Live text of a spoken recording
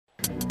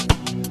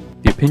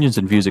opinions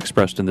and views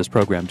expressed in this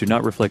program do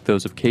not reflect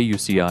those of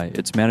KUCI,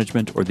 its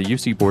management, or the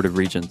UC Board of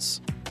Regents.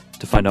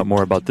 To find out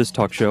more about this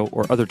talk show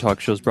or other talk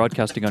shows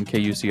broadcasting on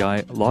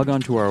KUCI, log on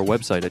to our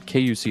website at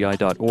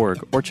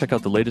kuci.org or check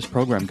out the latest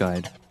program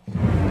guide.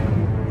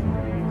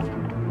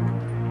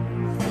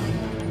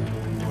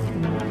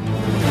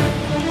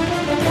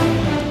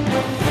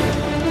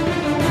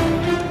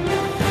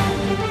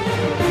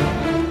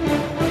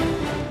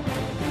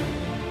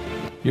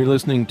 You're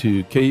listening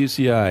to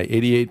KUCI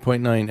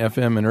 88.9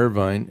 FM in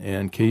Irvine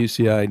and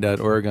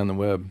KUCI.org on the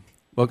web.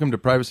 Welcome to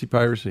Privacy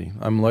Piracy.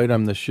 I'm Lloyd.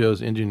 I'm the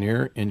show's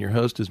engineer, and your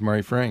host is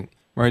Mari Frank.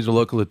 Mari's a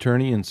local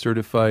attorney and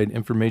certified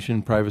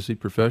information privacy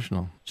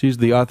professional. She's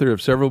the author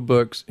of several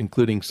books,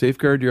 including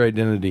Safeguard Your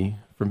Identity,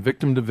 From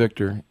Victim to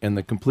Victor, and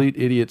The Complete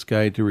Idiot's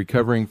Guide to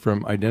Recovering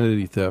from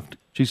Identity Theft.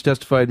 She's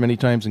testified many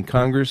times in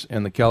Congress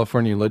and the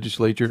California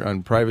legislature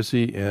on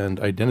privacy and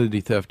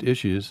identity theft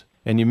issues.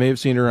 And you may have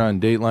seen her on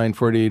Dateline,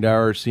 48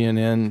 Hour,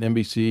 CNN,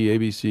 NBC,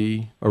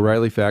 ABC,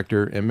 O'Reilly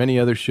Factor, and many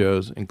other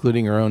shows,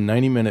 including her own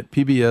 90-minute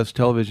PBS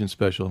television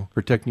special,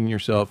 Protecting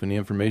Yourself in the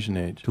Information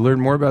Age. To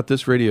learn more about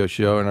this radio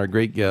show and our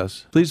great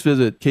guests, please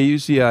visit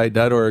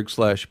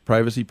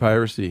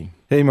kuci.org/privacypiracy.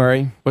 Hey,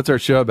 Mari, what's our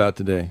show about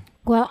today?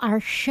 Well, our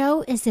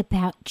show is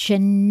about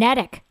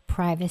genetic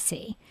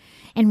privacy.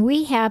 And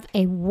we have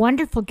a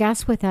wonderful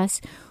guest with us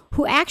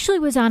who actually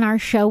was on our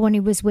show when he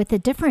was with a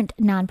different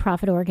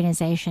nonprofit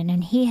organization.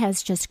 And he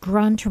has just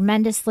grown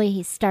tremendously.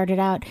 He started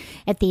out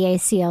at the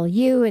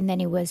ACLU, and then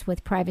he was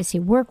with Privacy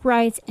Work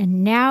Rights.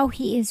 And now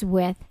he is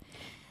with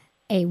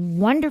a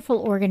wonderful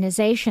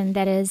organization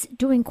that is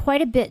doing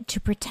quite a bit to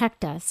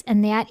protect us.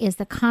 And that is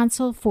the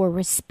Council for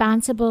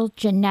Responsible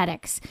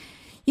Genetics.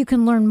 You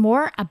can learn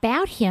more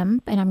about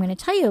him, and I'm going to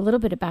tell you a little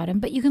bit about him,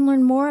 but you can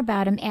learn more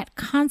about him at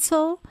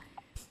Council,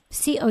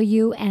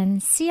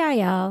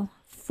 COUNCIL,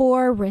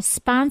 for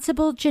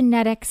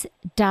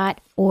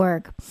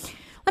responsiblegenetics.org.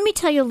 Let me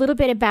tell you a little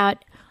bit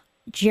about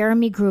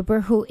Jeremy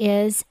Gruber, who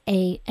is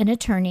an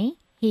attorney.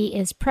 He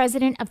is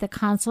president of the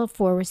Council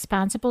for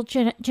Responsible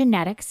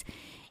Genetics.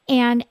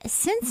 And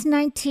since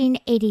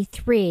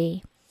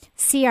 1983,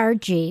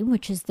 CRG,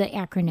 which is the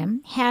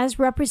acronym, has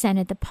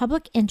represented the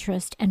public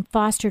interest and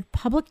fostered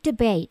public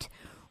debate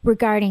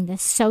regarding the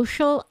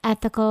social,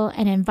 ethical,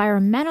 and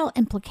environmental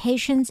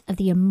implications of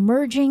the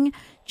emerging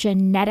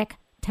genetic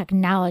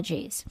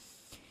technologies.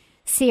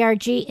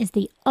 CRG is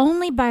the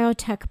only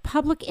biotech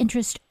public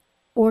interest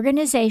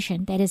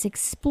organization that is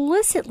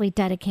explicitly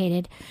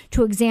dedicated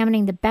to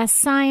examining the best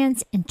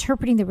science,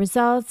 interpreting the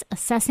results,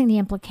 assessing the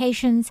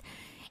implications,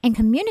 and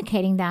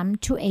communicating them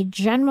to a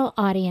general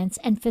audience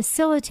and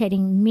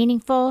facilitating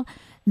meaningful,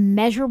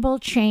 measurable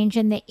change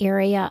in the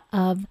area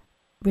of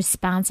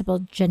responsible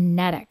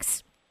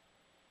genetics.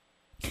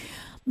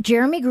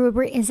 Jeremy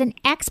Gruber is an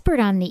expert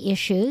on the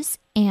issues,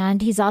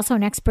 and he's also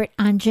an expert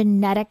on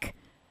genetic,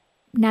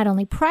 not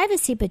only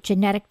privacy, but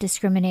genetic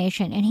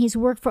discrimination. And he's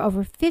worked for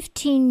over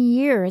 15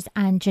 years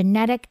on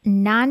genetic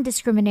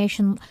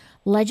non-discrimination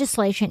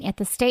legislation at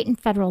the state and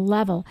federal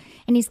level.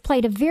 And he's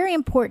played a very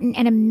important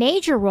and a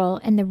major role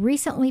in the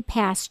recently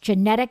passed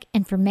Genetic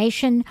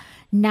Information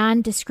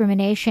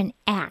Non-Discrimination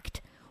Act,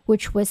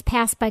 which was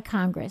passed by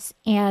Congress,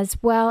 as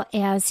well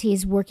as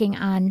he's working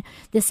on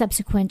the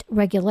subsequent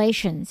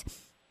regulations.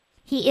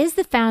 He is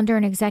the founder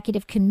and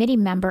executive committee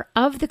member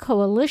of the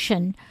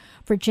Coalition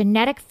for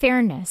Genetic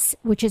Fairness,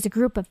 which is a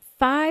group of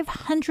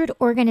 500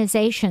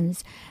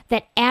 organizations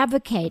that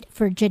advocate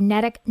for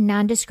genetic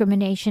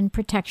non-discrimination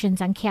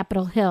protections on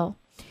Capitol Hill.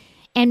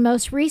 And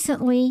most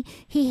recently,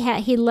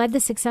 he led the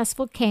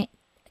successful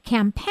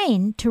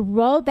campaign to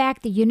roll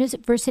back the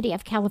University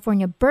of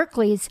California,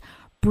 Berkeley's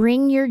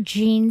Bring Your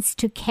Genes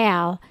to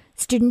Cal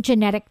student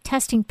genetic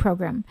testing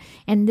program.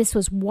 And this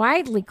was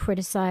widely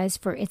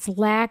criticized for its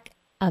lack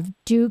of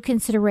due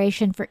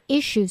consideration for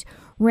issues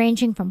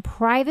ranging from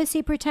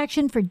privacy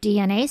protection for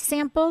DNA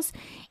samples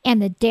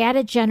and the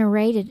data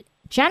generated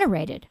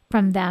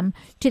from them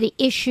to the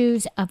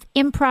issues of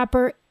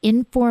improper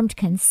informed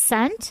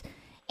consent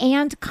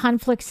and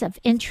conflicts of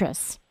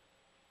interest.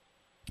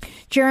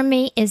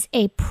 Jeremy is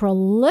a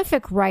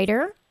prolific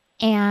writer,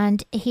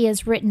 and he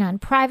has written on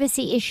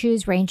privacy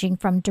issues ranging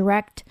from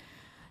direct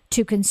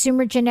to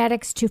consumer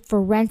genetics to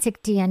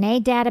forensic DNA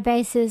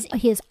databases.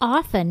 He is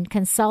often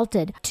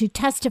consulted to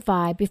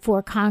testify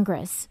before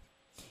Congress.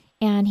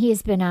 And he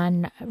has been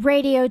on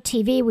radio,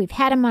 TV. We've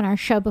had him on our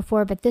show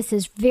before, but this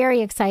is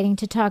very exciting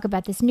to talk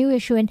about this new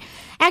issue. And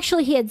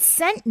actually, he had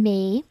sent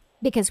me,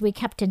 because we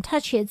kept in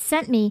touch, he had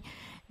sent me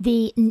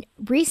the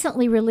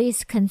recently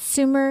released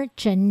Consumer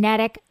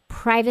Genetic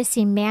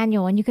Privacy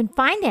Manual. And you can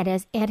find that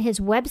at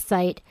his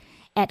website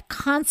at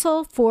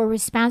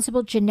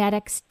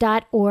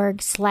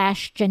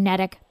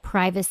councilforresponsiblegenetics.org/genetic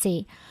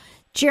privacy.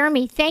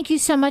 Jeremy, thank you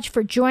so much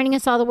for joining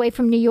us all the way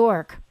from New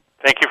York.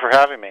 Thank you for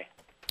having me.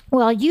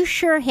 Well, you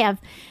sure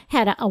have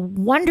had a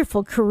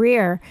wonderful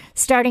career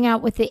starting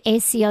out with the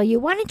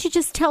ACLU. Why don't you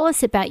just tell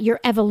us about your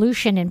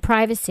evolution in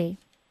privacy?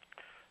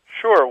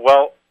 Sure.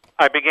 Well,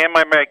 I began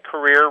my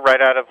career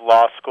right out of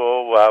law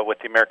school with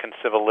the American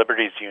Civil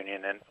Liberties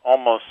Union, and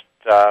almost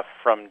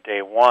from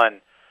day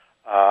one,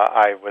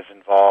 I was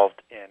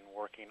involved in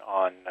working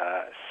on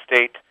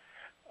state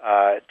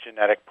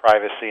genetic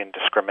privacy and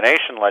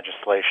discrimination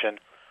legislation,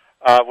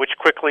 which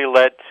quickly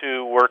led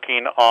to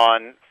working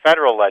on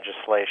federal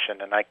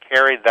legislation, and I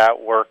carried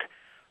that work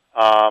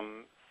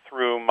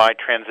through my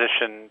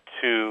transition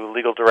to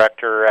legal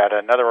director at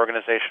another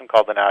organization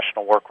called the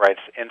National Work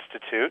Rights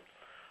Institute,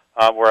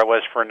 where I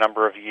was for a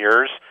number of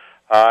years,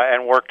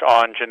 and worked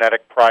on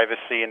genetic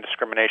privacy and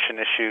discrimination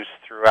issues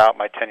throughout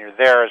my tenure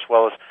there, as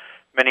well as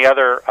many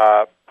other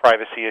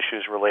privacy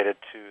issues related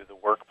to the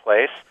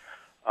workplace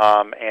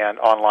and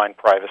online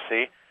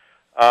privacy.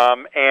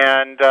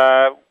 And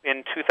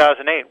in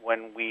 2008,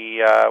 when we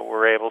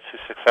were able to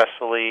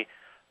successfully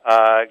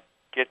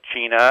get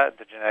GINA,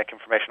 the Genetic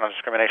Information on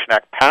Discrimination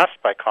Act,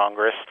 passed by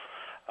Congress,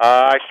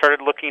 I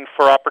started looking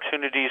for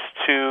opportunities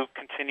to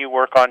continue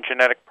work on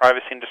genetic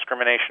privacy and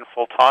discrimination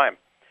full-time.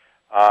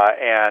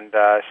 And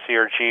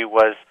CRG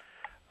was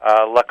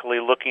luckily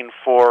looking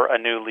for a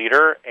new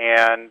leader,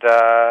 and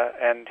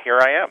here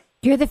I am.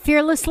 You're the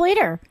fearless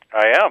leader.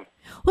 I am.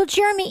 Well,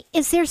 Jeremy,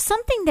 is there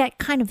something that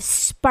kind of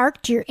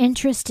sparked your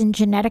interest in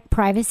genetic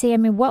privacy? I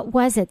mean, what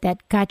was it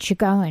that got you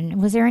going?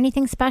 Was there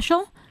anything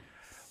special?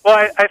 Well,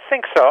 I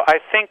think so. I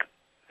think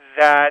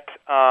that,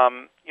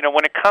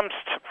 when it comes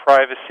to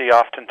privacy,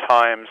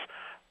 oftentimes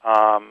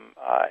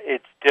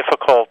it's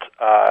difficult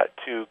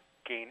to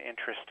gain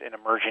interest in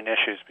emerging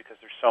issues because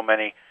there's so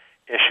many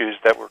issues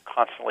that we're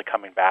constantly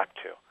coming back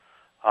to.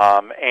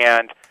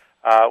 And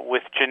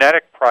with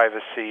genetic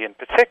privacy in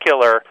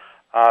particular,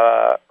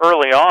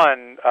 early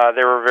on,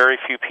 there were very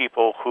few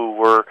people who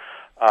were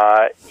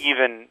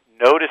even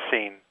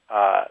noticing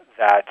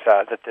that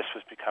this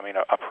was becoming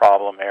a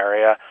problem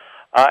area.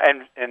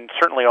 And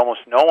certainly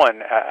almost no one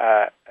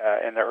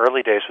in the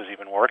early days was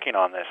even working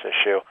on this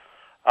issue.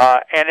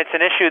 And it's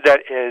an issue that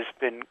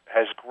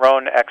has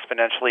grown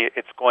exponentially.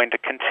 It's going to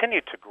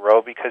continue to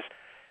grow because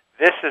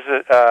this is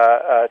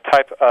a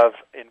type of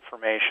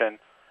information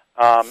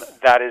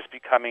that is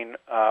becoming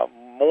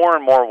more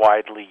and more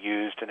widely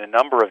used in a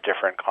number of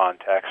different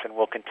contexts and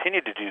will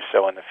continue to do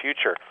so in the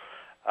future.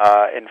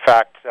 In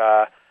fact,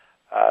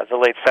 the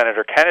late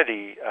Senator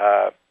Kennedy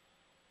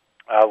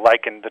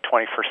likened the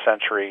 21st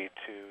century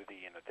to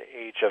the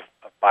age of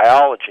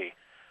biology,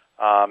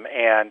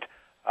 and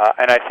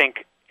I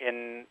think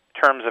in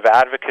terms of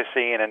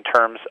advocacy and in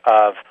terms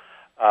of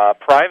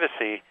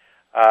privacy,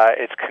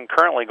 it's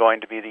concurrently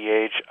going to be the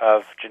age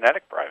of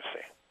genetic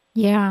privacy.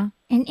 Yeah,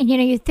 and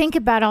you think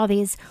about all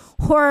these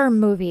horror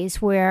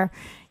movies where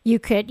you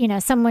could,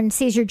 someone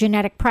sees your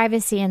genetic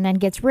privacy and then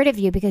gets rid of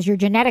you because your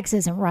genetics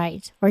isn't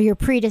right, or you're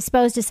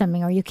predisposed to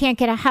something, or you can't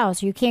get a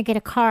house, or you can't get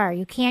a car,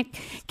 you can't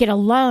get a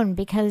loan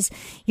because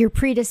you're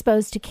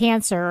predisposed to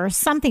cancer or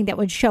something that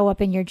would show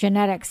up in your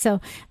genetics. So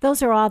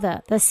those are all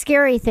the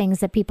scary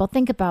things that people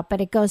think about,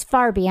 but it goes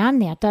far beyond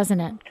that,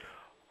 doesn't it?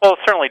 Well, it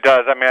certainly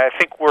does. I mean, I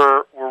think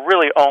we're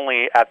really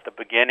only at the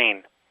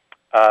beginning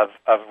of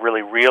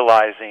really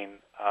realizing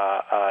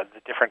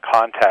the different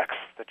contexts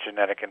that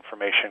genetic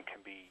information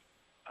can be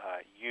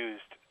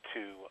used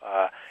to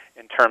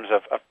in terms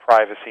of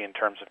privacy, in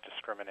terms of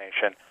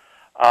discrimination.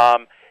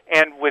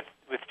 And with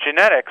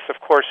genetics, of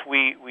course,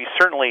 we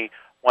certainly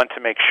want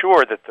to make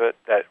sure that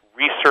that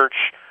research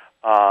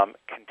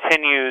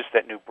continues,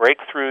 that new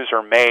breakthroughs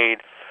are made.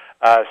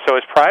 So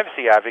as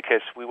privacy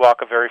advocates, we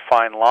walk a very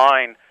fine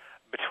line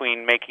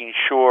between making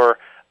sure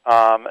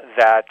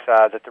that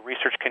the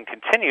research can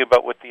continue,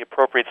 but with the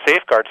appropriate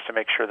safeguards to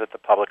make sure that the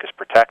public is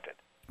protected.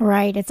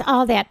 Right. It's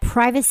all that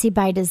privacy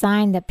by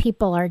design that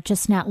people are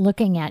just not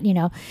looking at.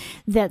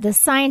 The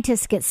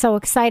scientists get so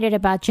excited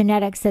about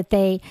genetics that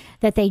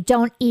they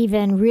don't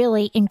even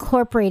really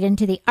incorporate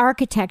into the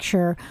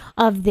architecture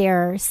of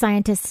their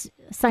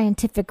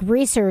scientific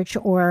research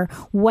or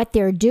what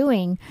they're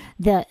doing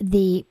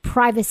the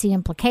privacy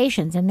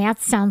implications. And that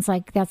sounds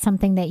like that's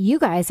something that you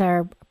guys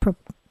are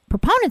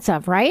proponents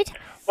of, right?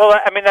 Well,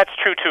 I mean, that's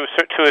true to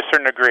a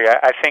certain degree.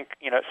 I think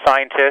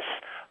scientists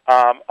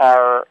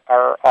are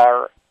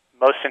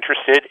most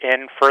interested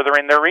in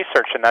furthering their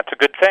research, and that's a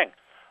good thing.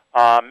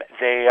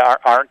 They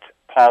aren't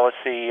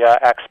policy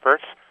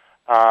experts.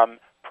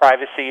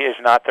 Privacy is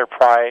not their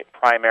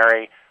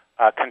primary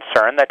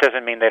concern. That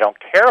doesn't mean they don't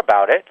care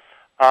about it,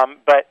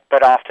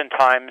 but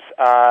oftentimes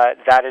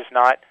that is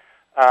not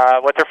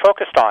what they're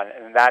focused on,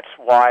 and that's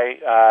why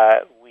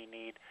we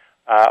need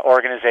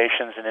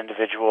organizations and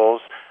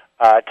individuals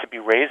to be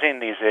raising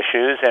these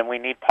issues, and we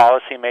need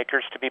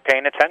policymakers to be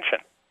paying attention.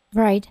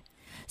 Right.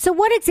 So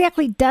what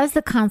exactly does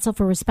the Council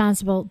for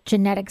Responsible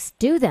Genetics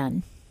do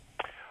then?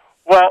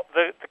 Well,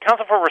 the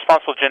Council for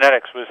Responsible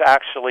Genetics was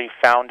actually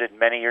founded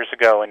many years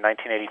ago in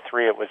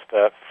 1983. It was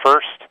the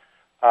first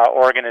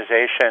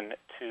organization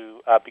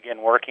to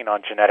begin working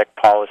on genetic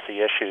policy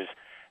issues.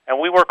 And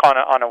we work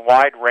on a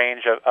wide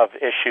range of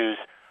issues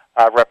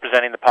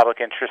representing the public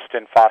interest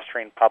in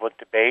fostering public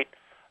debate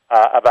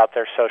about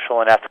their social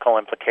and ethical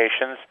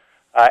implications.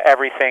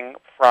 Everything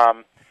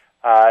from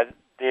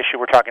the issue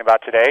we're talking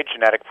about today,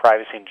 genetic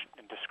privacy and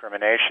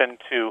discrimination,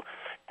 to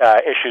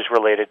issues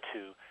related to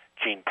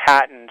gene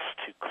patents,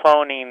 to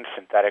cloning,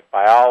 synthetic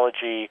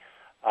biology,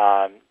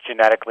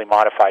 genetically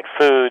modified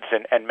foods,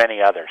 and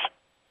many others.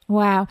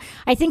 Wow.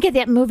 I think of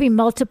that movie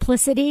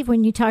Multiplicity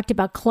when you talked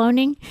about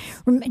cloning.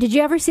 Did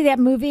you ever see that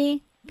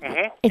movie?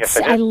 Mm-hmm. Yes,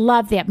 I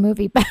love that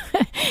movie.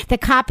 The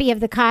copy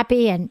of the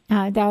copy, and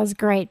that was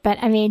great. But,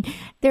 I mean,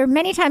 there are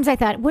many times I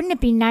thought, wouldn't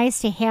it be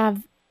nice to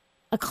have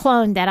a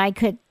clone that I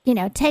could,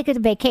 take a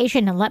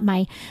vacation and let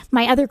my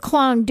other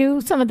clone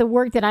do some of the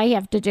work that I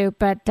have to do,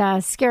 but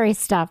scary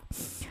stuff.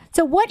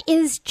 So what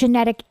is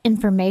genetic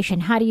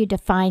information? How do you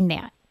define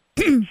that?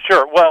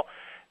 Sure. Well,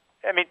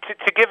 I mean,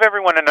 to give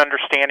everyone an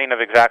understanding of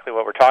exactly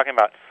what we're talking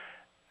about,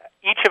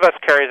 each of us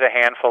carries a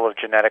handful of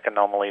genetic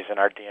anomalies in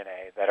our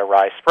DNA that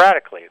arise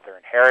sporadically. They're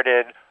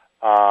inherited,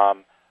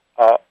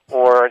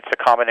 or it's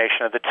a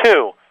combination of the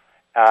two.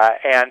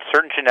 And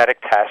certain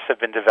genetic tests have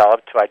been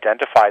developed to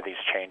identify these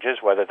changes,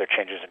 whether they're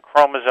changes in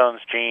chromosomes,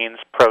 genes,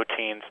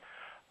 proteins.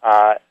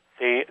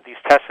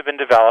 These tests have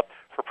been developed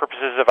for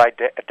purposes of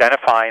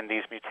identifying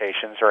these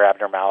mutations or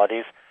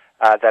abnormalities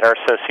that are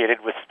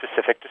associated with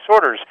specific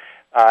disorders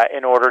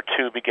in order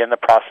to begin the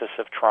process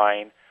of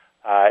trying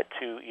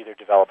to either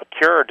develop a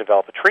cure or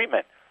develop a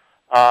treatment.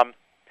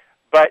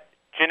 But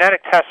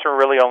genetic tests are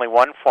really only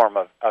one form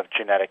of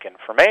genetic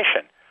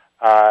information.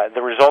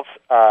 The results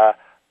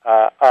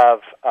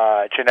of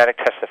genetic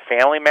tests that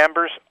family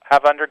members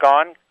have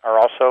undergone are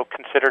also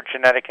considered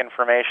genetic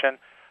information.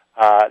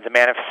 The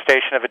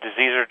manifestation of a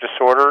disease or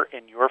disorder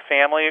in your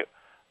family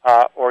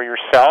or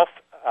yourself,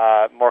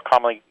 more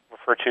commonly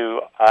referred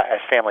to as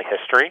family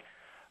history.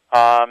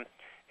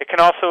 It can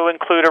also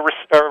include a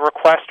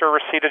request or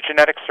receipt of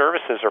genetic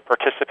services or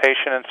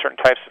participation in certain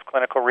types of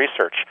clinical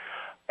research.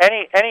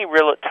 Any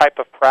real type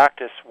of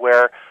practice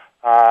where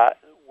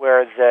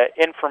the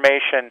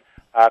information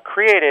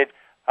created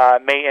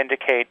may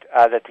indicate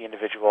that the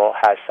individual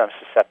has some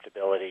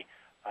susceptibility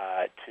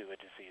to a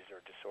disease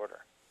or disorder.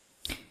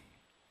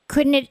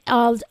 Couldn't it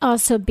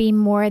also be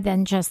more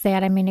than just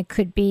that? I mean, it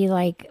could be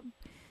like,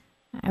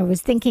 I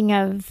was thinking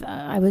of,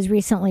 I was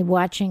recently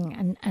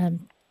watching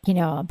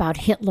about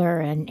Hitler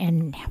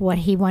and what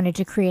he wanted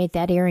to create,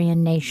 that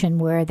Aryan nation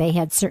where they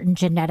had certain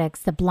genetics,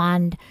 the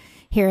blonde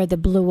hair, the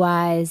blue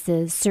eyes,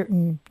 the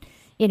certain,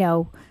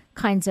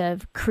 kinds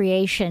of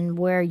creation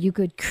where you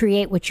could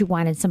create what you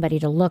wanted somebody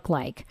to look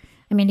like.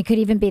 I mean, it could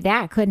even be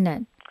that, couldn't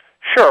it?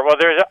 Sure. Well,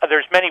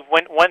 there's many.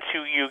 Once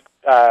you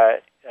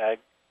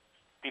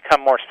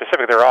become more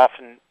specific, there are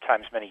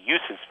oftentimes many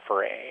uses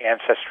for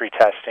ancestry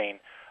testing,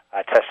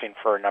 testing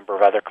for a number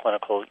of other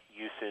clinical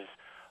uses.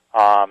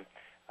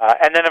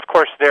 And then, of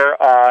course, there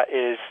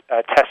is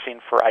testing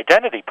for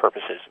identity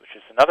purposes, which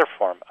is another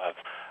form of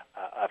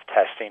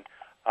testing,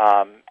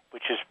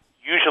 which is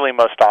usually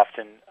most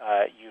often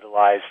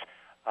utilized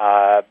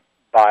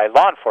by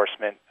law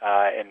enforcement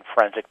in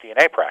forensic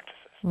DNA practices.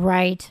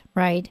 Right.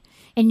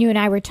 And you and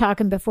I were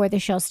talking before the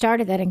show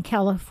started that in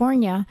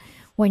California,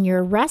 when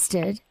you're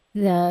arrested,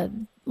 the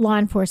law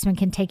enforcement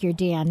can take your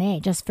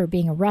DNA just for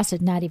being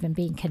arrested, not even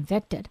being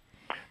convicted.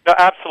 No,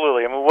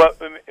 absolutely. I mean,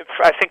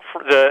 I think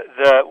for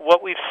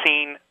what we've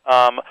seen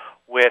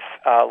with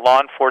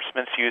law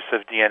enforcement's use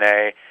of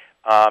DNA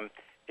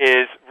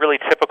is really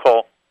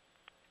typical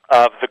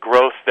of the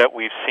growth that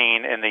we've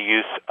seen in the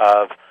use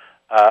of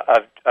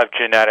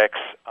genetics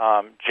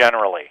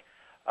generally.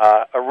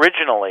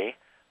 Originally,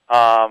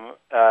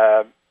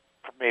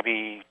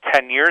 maybe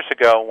 10 years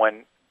ago,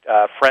 when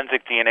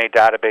forensic DNA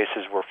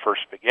databases were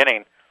first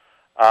beginning,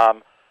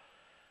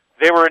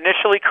 they were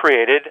initially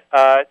created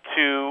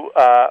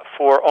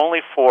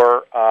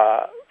for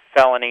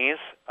felonies,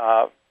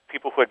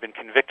 people who had been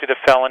convicted of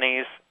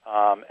felonies,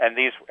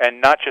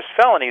 and not just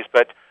felonies,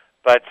 but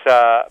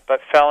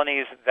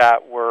felonies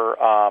that were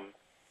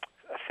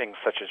things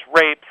such as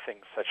rape,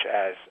 things such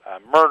as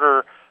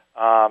murder,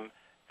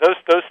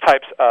 those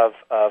types of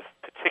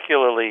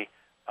particularly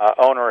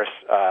onerous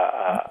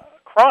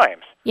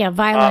crimes. Yeah,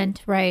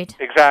 violent, right.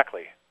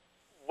 Exactly.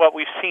 What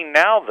we've seen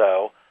now,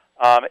 though,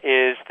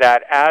 is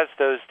that as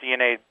those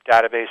DNA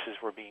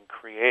databases were being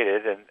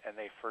created, and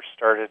they first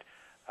started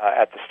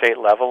at the state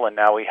level, and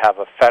now we have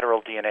a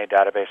federal DNA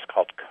database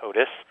called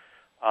CODIS,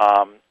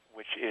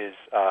 which is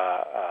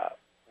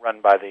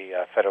run by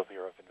the Federal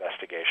Bureau of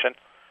Investigation.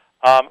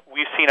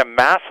 We've seen a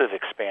massive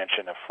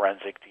expansion of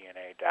forensic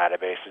DNA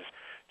databases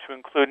to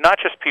include not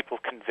just people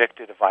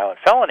convicted of violent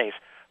felonies,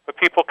 but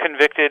people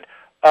convicted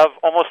of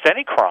almost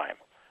any crime.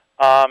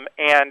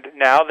 And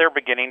now they're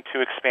beginning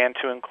to expand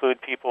to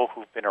include people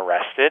who've been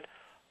arrested,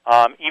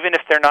 even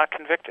if they're not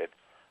convicted.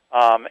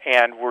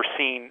 And we're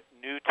seeing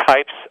new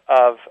types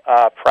of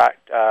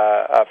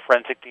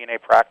forensic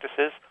DNA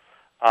practices.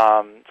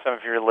 Some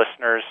of your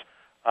listeners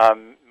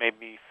may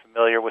be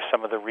familiar with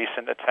some of the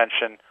recent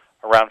attention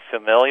around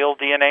familial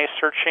DNA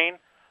searching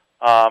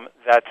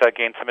that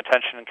gained some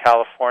attention in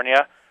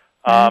California,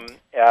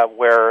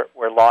 where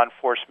law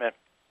enforcement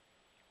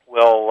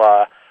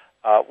will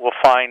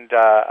find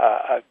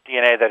a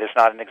DNA that is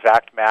not an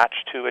exact match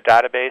to a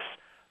database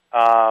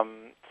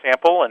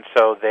sample, and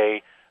so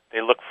they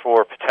look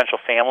for potential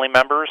family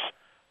members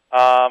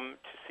to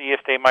see if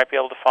they might be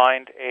able to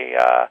find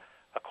a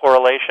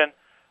correlation.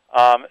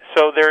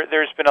 So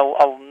there's been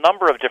a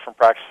number of different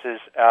practices.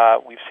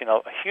 We've seen a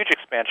huge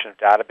expansion of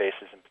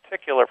databases in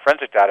particular,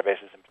 forensic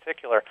databases in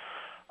particular,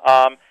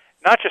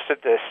 not just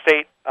at the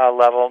state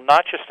level,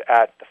 not just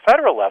at the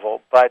federal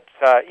level, but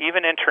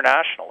even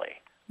internationally.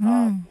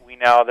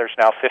 There's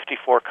now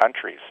 54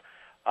 countries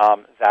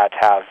that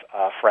have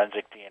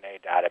forensic DNA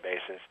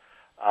databases.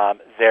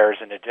 There's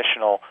an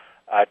additional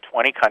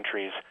 20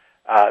 countries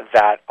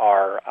that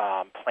are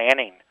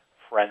planning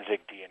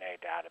forensic DNA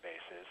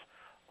databases.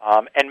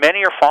 And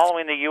many are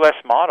following the U.S.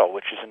 model,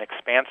 which is an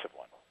expansive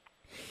one.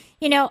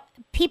 You know,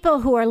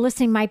 people who are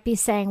listening might be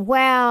saying,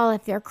 well,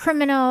 if they're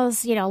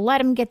criminals, let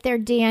them get their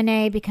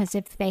DNA, because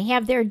if they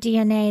have their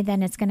DNA,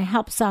 then it's going to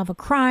help solve a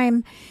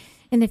crime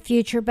in the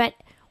future. But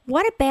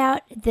what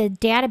about the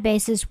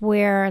databases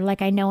where,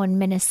 like I know in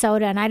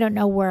Minnesota, and I don't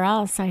know where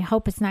else, I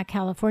hope it's not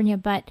California,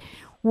 but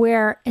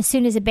where as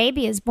soon as a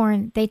baby is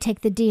born, they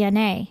take the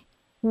DNA.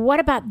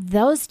 What about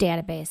those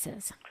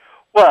databases?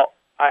 Well,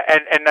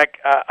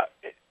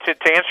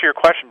 to answer your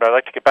question, but I'd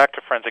like to get back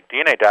to forensic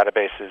DNA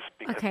databases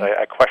because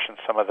I question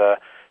some of the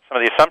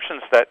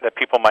assumptions that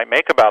people might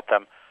make about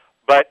them.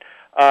 But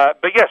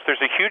yes,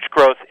 there's a huge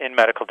growth in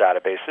medical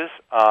databases.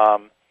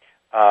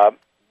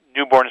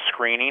 Newborn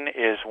screening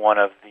is one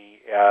of the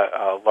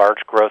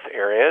large growth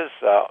areas.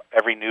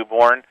 Every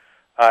newborn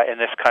in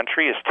this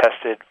country is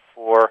tested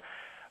for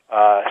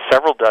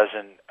several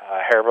dozen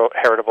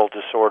heritable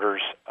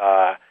disorders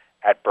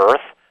at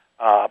birth.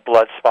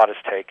 Blood spot is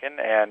taken,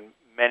 and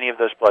many of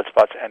those blood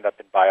spots end up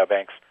in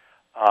biobanks.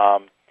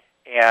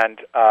 And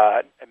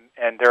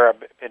there have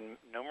been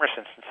numerous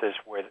instances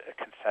where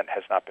consent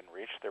has not been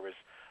reached. There was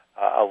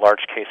a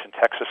large case in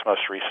Texas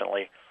most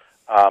recently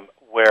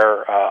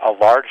where a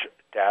large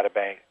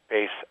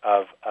database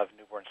of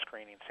newborn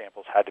screening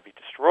samples had to be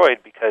destroyed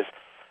because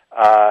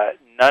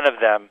none of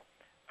them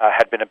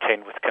had been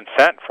obtained with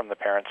consent from the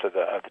parents of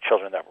the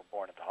children that were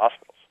born at the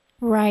hospitals.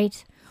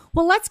 Right.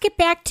 Well, let's get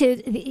back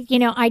to,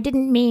 I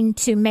didn't mean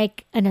to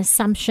make an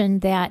assumption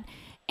that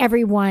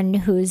everyone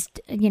whose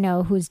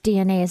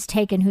DNA is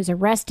taken, who's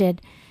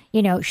arrested,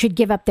 should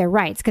give up their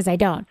rights, because I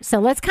don't. So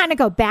let's kind of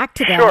go back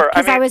to that. Sure.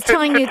 Because I was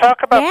telling you to talk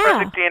about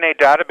forensic DNA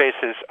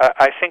databases,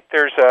 I think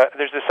there's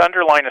this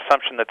underlying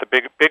assumption that the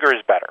bigger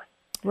is better.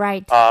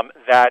 Right.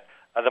 That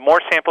the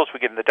more samples we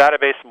get in the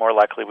database, the more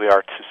likely we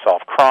are to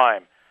solve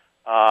crime.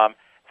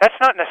 That's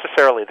not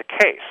necessarily the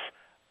case.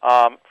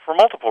 For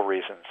multiple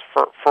reasons.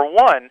 For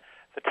one,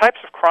 the types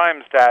of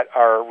crimes that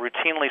are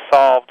routinely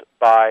solved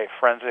by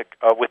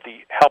with the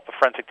help of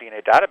forensic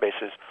DNA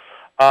databases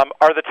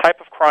are the type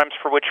of crimes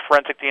for which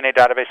forensic DNA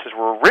databases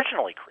were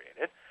originally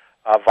created.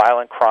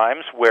 Violent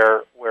crimes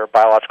where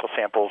biological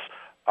samples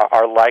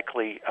are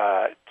likely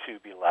to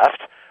be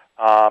left,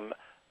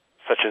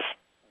 such as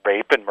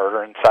rape and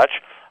murder and such.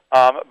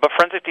 But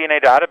forensic DNA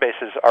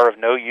databases are of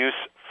no use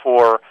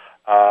for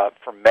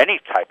many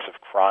types of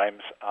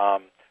crimes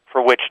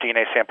for which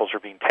DNA samples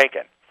are being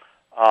taken.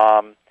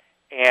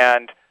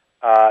 And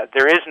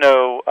there is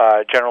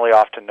generally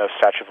often no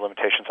statute of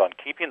limitations on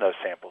keeping those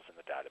samples in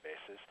the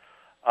databases.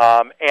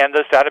 And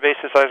those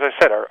databases, as I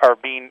said, are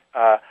being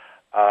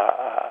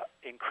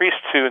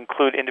increased to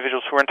include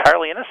individuals who are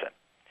entirely innocent.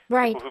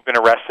 Right. People who've been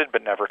arrested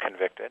but never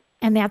convicted.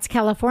 And that's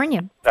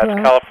California. That's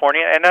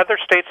California and other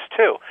states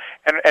too.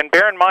 And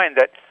bear in mind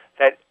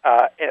that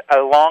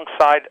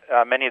alongside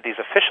many of these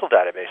official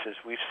databases,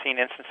 we've seen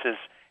instances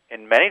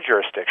in many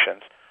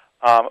jurisdictions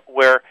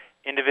where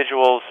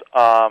individual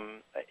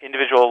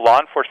law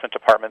enforcement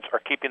departments are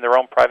keeping their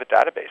own private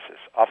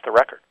databases off the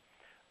record.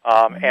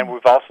 And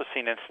we've also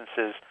seen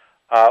instances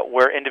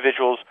where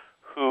individuals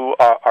who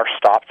are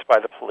stopped by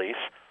the police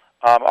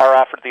are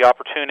offered the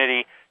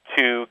opportunity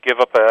to give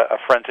up a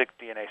forensic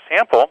DNA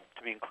sample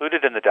to be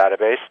included in the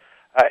database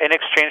in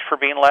exchange for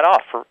being let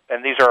off.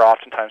 And these are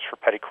oftentimes for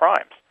petty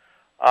crimes.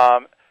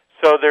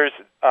 So there's,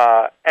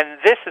 and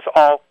this is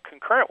all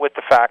concurrent with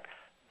the fact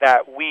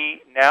that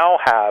we now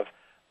have,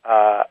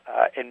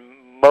 in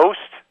most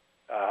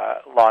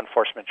law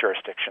enforcement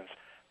jurisdictions,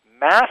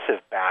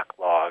 massive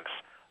backlogs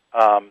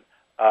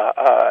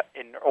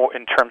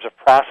in terms of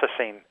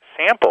processing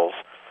samples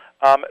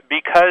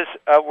because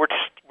we're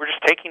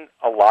just taking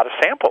a lot of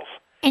samples.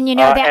 And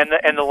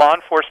that, and the law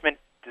enforcement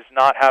does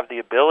not have the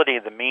ability,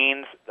 the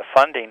means, the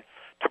funding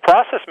to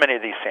process many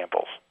of these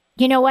samples.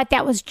 You know what?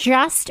 That was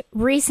just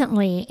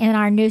recently in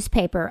our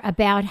newspaper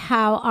about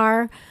how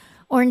our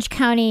Orange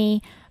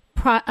County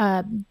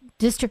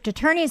District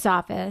Attorney's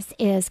Office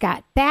is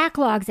got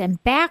backlogs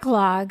and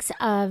backlogs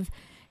of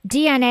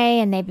DNA,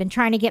 and they've been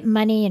trying to get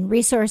money and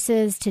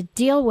resources to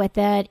deal with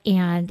it,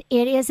 and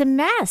it is a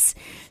mess.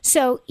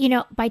 So,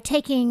 by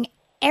taking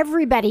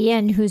everybody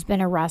in who's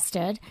been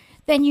arrested,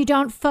 then you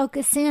don't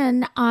focus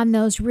in on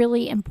those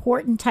really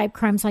important type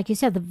crimes, like you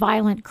said, the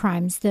violent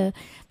crimes,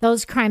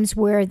 those crimes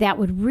where that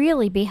would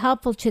really be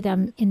helpful to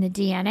them in the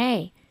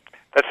DNA.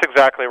 That's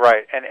exactly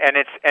right, and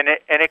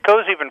it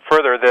goes even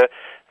further. The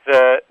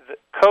the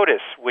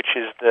CODIS, which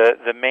is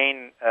the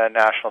main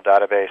national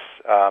database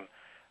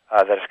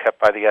that is kept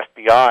by the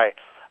FBI,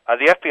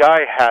 the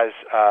FBI has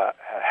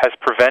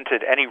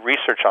prevented any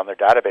research on their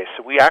database,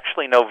 so we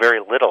actually know very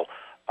little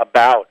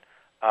about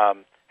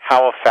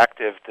how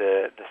effective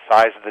the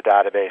size of the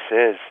database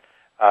is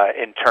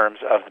in terms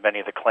of many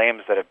of the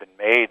claims that have been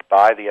made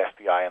by the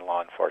FBI and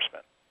law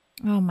enforcement.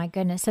 Oh my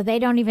goodness! So they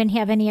don't even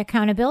have any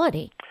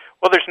accountability.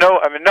 Well, there's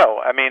no. I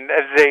mean,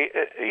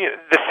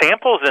 the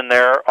samples in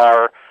there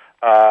are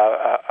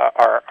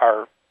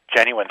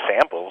genuine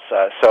samples.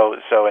 So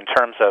in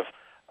terms of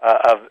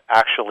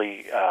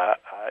actually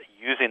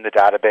using the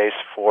database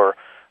for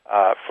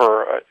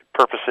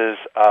purposes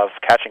of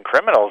catching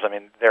criminals, I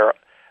mean,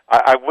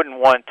 I wouldn't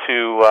want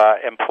to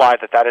imply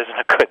that isn't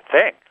a good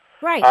thing.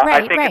 Right.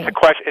 I think it's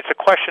a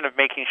question of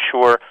making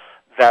sure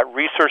that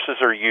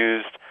resources are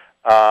used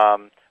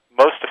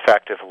most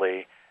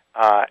effectively,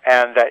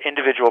 and that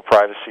individual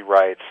privacy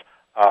rights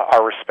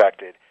are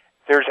respected.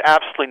 There's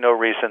absolutely no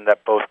reason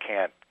that both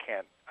can't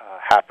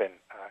happen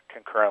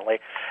concurrently,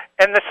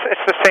 and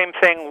it's the same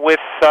thing with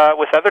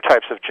other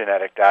types of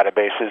genetic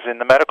databases in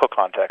the medical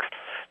context.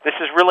 This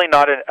is really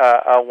not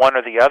a one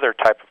or the other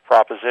type of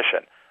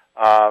proposition.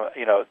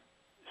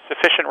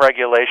 Sufficient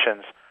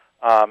regulations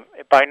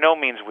by no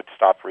means would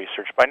stop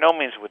research. By no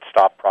means would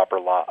stop proper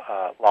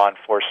law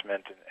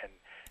enforcement and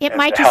it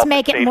might just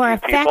make it more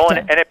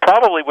effective. And it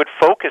probably would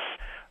focus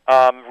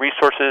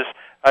resources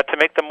to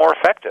make them more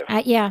effective.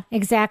 Yeah,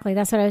 exactly.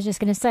 That's what I was just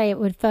going to say. It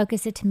would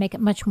focus it to make it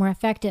much more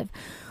effective.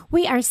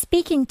 We are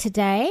speaking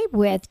today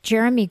with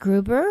Jeremy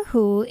Gruber,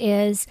 who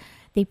is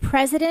the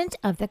president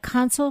of the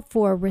Council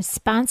for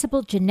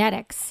Responsible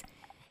Genetics.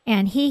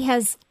 And he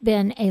has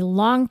been a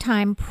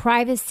longtime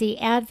privacy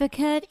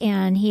advocate,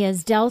 and he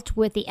has dealt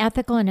with the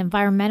ethical and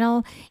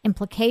environmental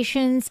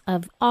implications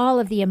of all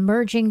of the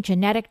emerging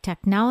genetic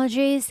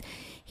technologies.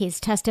 He's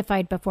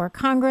testified before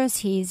Congress.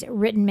 He's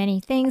written many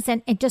things.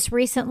 And just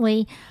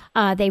recently,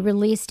 they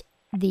released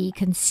the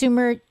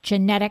Consumer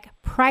Genetic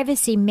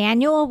Privacy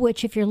Manual,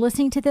 which if you're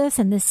listening to this,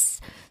 and this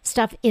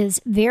stuff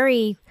is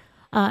very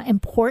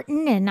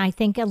important and I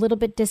think a little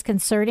bit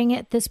disconcerting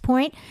at this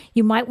point,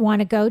 you might want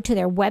to go to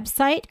their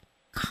website,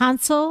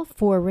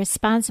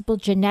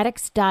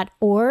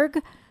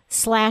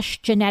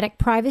 councilforresponsiblegenetics.org/genetic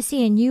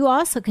privacy, and you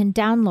also can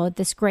download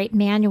this great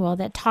manual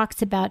that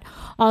talks about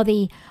all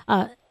the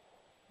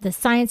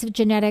science of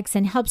genetics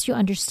and helps you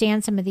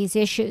understand some of these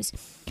issues.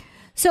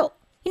 So,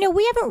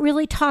 we haven't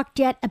really talked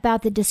yet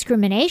about the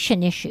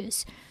discrimination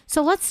issues.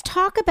 So let's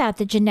talk about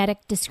the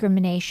genetic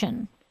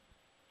discrimination.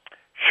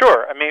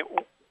 Sure. I mean,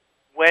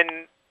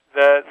 when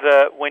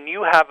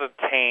you have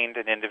obtained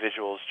an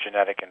individual's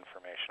genetic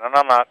information, and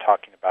I'm not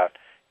talking about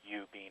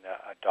you being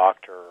a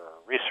doctor or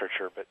a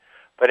researcher, but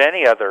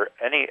any other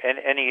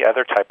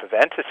type of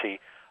entity,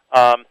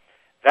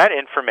 that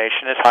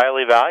information is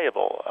highly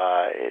valuable.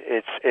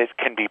 It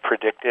can be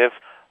predictive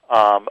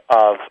of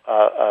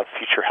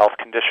future health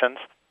conditions,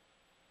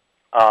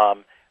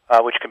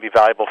 which can be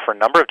valuable for a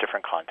number of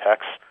different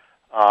contexts.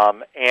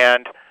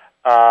 And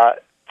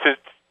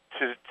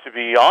to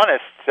be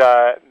honest,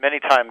 many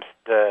times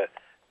that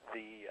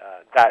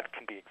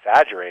can be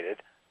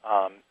exaggerated.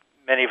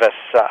 Many of us,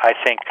 I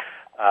think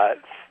that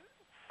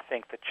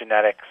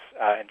genetics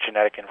and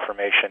genetic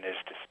information is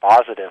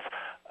dispositive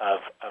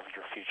of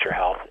your future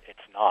health.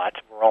 It's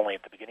not. We're only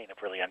at the beginning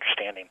of really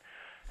understanding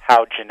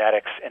how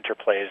genetics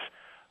interplays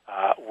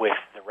with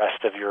the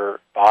rest of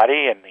your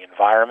body and the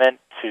environment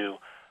in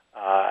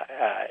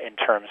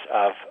terms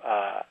of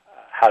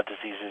how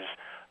diseases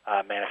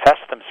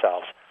manifest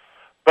themselves.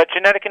 But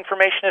genetic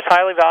information is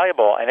highly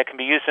valuable, and it can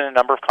be used in a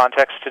number of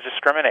contexts to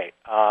discriminate.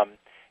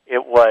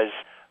 It was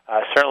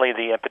certainly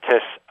the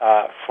impetus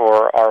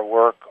for our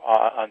work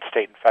on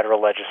state and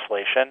federal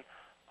legislation,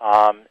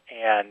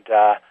 and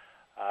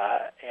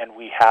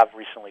we have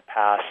recently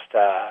passed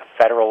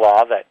federal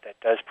law that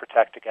does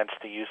protect against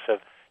the use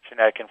of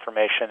genetic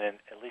information,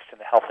 at least in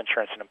the health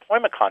insurance and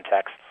employment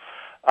context.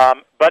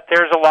 But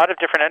there's a lot of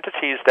different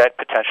entities that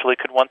potentially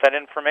could want that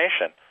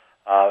information.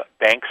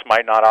 Banks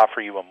might not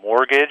offer you a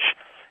mortgage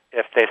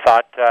if they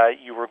thought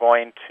you were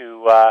going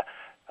to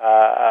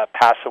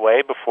pass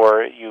away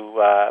before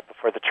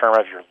the term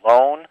of your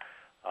loan.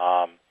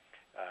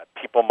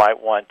 People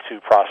might want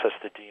to process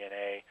the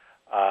DNA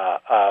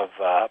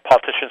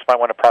politicians might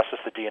want to process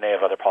the DNA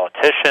of other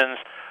politicians.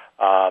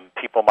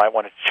 People might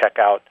want to check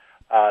out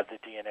the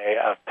DNA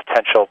of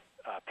potential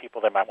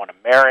people they might want to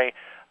marry.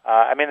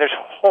 I mean, there's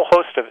a whole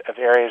host of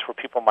areas where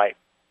people might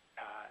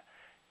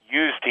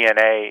use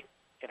DNA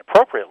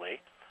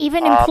inappropriately.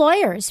 Even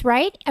employers,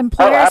 right?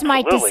 Employers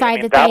might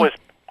decide that was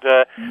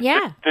the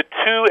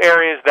two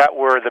areas that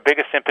were the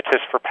biggest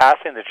impetus for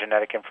passing the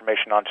Genetic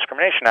Information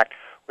Non-Discrimination Act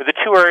were the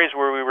two areas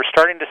where we were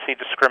starting to see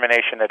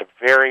discrimination at a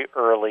very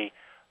early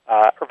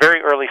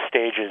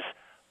stages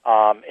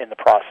in the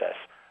process,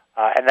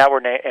 and that were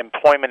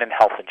employment and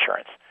health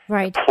insurance.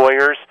 Right.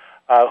 Employers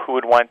who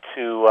would want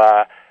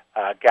to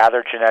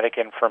gather genetic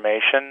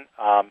information,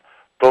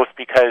 both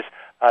because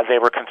they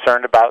were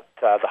concerned about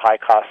the high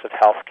cost of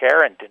health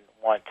care and didn't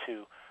want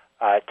to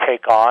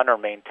take on or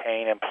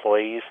maintain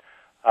employees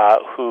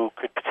who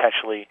could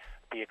potentially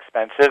be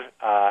expensive,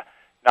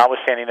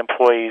 notwithstanding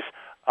employees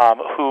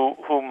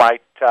who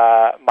might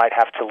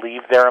have to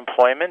leave their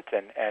employment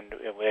and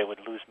they would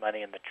lose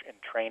money in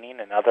training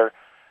and other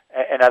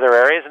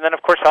areas, and then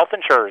of course health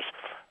insurers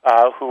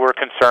who were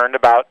concerned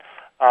about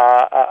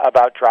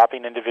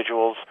dropping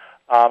individuals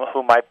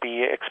who might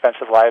be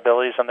expensive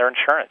liabilities on their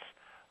insurance.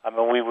 I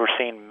mean, we were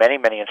seeing many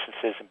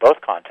instances in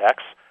both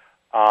contexts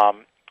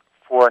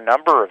for a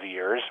number of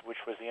years, which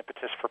was the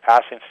impetus for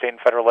passing state and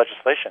federal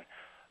legislation.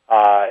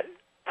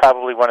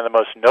 Probably one of the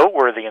most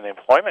noteworthy in the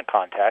employment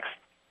context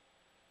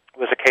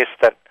was a case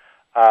that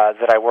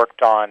I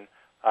worked on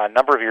a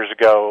number of years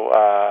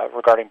ago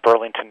regarding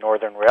Burlington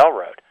Northern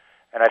Railroad,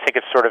 and I think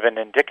it's sort of an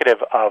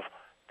indicative of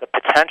the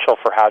potential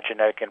for how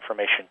genetic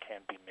information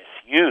can be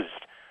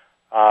misused.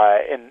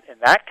 In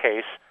that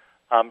case,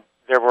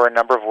 there were a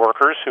number of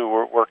workers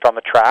who worked on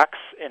the tracks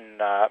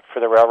for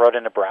the railroad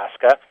in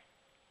Nebraska.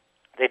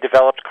 They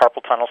developed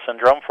carpal tunnel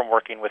syndrome from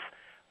working with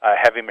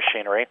heavy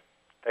machinery.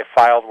 They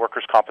filed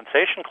workers'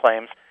 compensation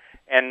claims,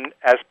 and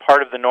as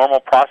part of the normal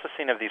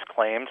processing of these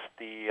claims,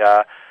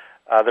 the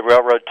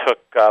railroad took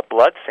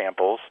blood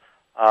samples.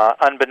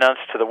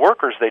 Unbeknownst to the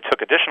workers, they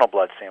took additional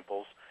blood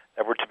samples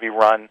that were to be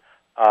run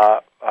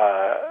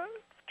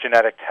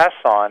genetic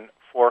tests on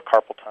for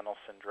carpal tunnel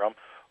syndrome,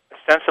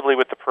 ostensibly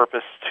with the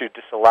purpose to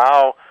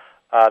disallow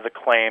the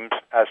claims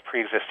as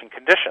pre-existing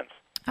conditions.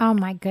 Oh,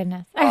 my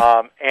goodness.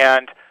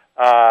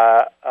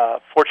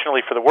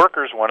 Fortunately for the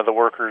workers, one of the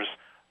workers'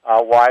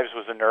 wives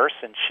was a nurse,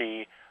 and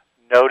she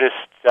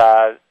noticed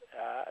the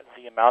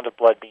amount of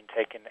blood being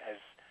taken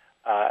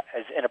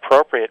as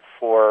inappropriate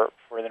for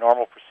the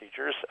normal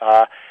procedures,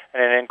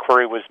 and an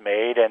inquiry was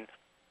made, and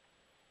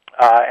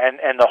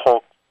the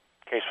whole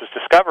case was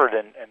discovered,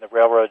 and the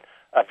railroad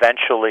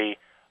eventually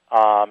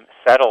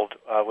settled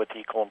with the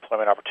Equal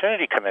Employment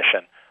Opportunity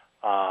Commission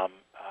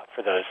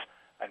for those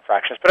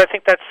infractions. But I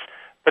think that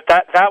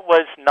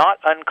was not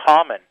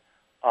uncommon.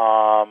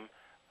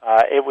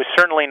 It was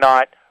certainly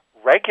not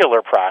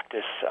regular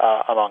practice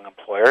among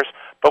employers,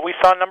 but we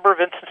saw a number of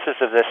instances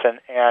of this,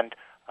 and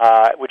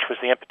which was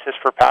the impetus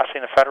for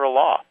passing a federal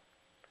law.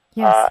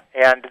 Yes.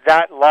 And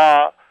that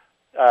law,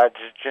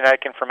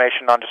 Genetic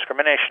Information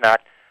Non-Discrimination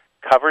Act,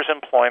 covers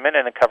employment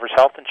and it covers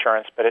health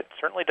insurance, but it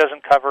certainly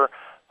doesn't cover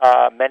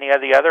many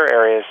of the other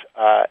areas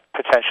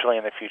potentially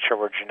in the future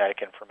where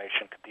genetic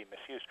information could be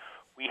misused.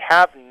 We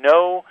have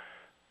no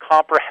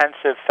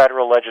comprehensive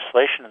federal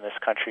legislation in this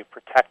country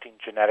protecting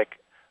genetic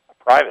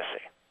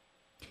privacy.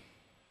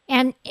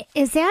 And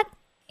is that,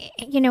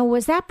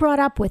 was that brought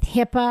up with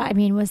HIPAA? I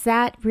mean, was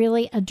that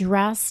really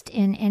addressed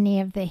in any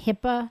of the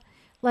HIPAA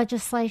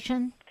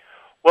legislation?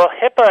 Well,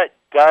 HIPAA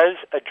does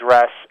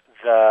address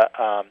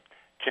the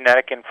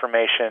genetic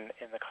information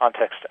in the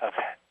context of,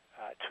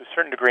 to a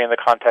certain degree, in the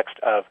context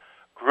of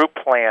group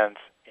plans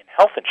in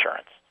health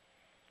insurance.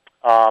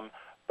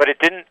 But it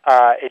didn't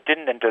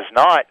and does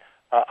not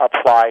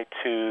apply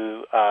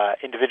to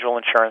individual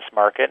insurance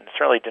market, and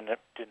certainly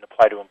didn't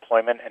apply to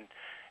employment,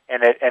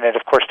 and it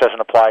of course doesn't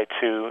apply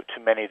to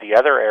many of the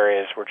other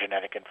areas where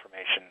genetic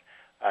information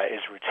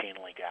is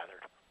routinely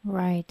gathered.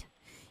 Right.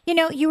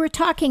 You were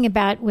talking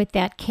about with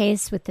that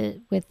case with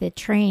the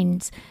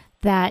trains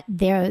that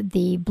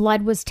the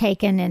blood was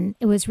taken and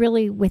it was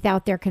really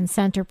without their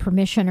consent or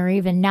permission or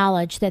even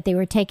knowledge that they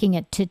were taking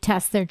it to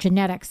test their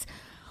genetics.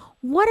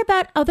 What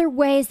about other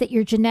ways that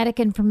your genetic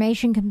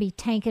information can be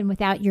taken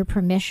without your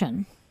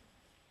permission?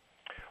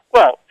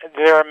 Well,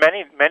 there are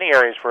many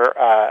areas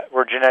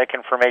where genetic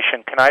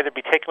information can either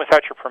be taken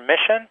without your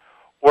permission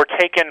or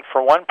taken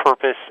for one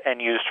purpose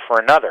and used for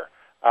another,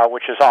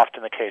 which is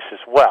often the case as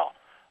well.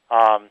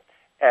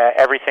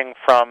 Everything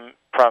from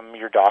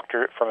your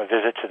doctor, from a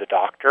visit to the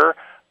doctor,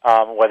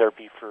 whether it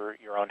be for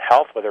your own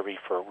health, whether it be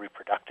for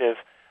reproductive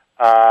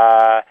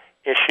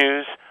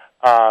issues,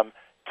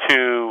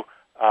 to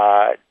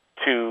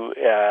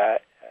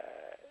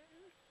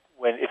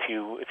if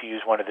you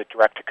use one of the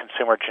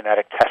direct-to-consumer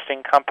genetic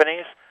testing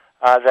companies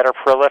that are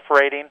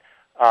proliferating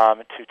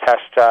to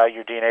test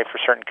your DNA for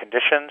certain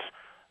conditions,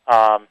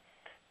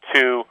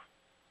 to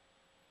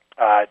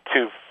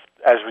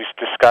as we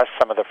discussed,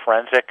 some of the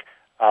forensic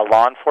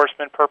law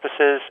enforcement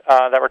purposes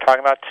that we're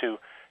talking about, to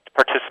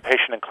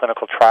participation in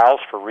clinical trials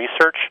for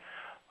research.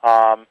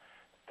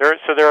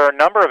 There are a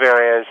number of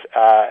areas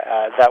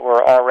that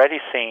we're already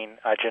seeing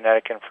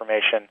genetic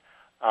information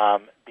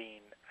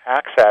being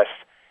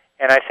accessed,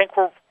 and I think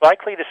we're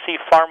likely to see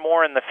far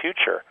more in the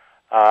future.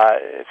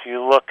 If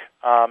you look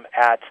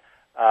at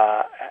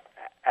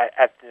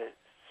the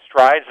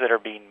strides that are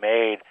being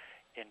made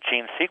in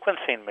gene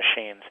sequencing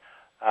machines,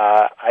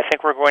 I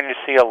think we're going to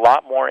see a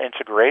lot more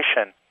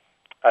integration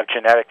of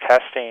genetic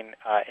testing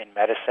in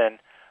medicine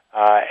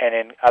and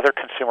in other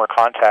consumer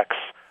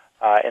contexts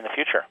in the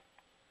future.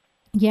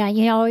 Yeah,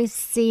 you always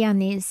see on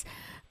these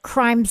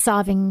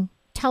crime-solving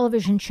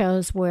television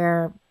shows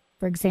where,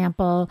 for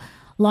example,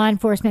 law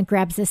enforcement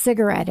grabs a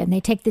cigarette and they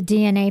take the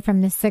DNA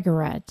from the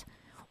cigarette,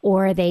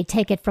 or they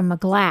take it from a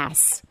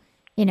glass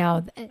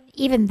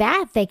even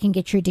that, they can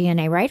get your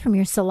DNA, right, from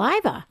your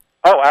saliva.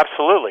 Oh,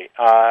 absolutely.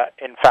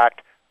 In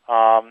fact,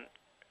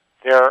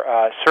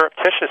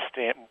 surreptitious,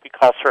 we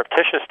call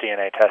surreptitious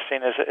DNA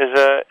testing,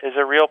 is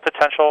a real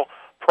potential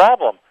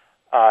problem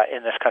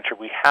in this country.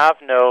 We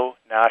have no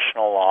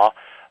national law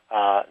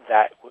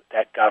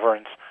that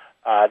governs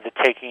the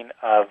taking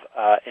of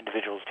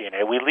individuals'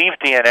 DNA. We leave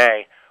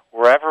DNA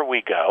wherever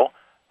we go,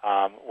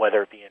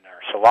 whether it be in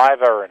our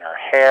saliva or in our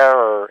hair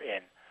or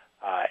in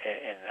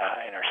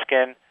our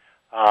skin,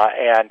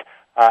 and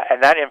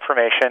that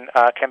information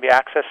can be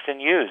accessed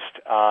and used.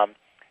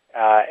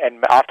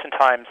 And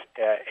oftentimes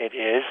it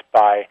is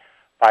by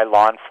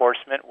law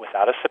enforcement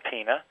without a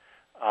subpoena.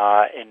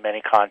 In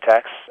many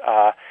contexts,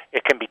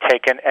 it can be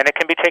taken, and it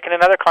can be taken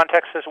in other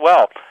contexts as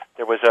well.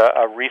 There was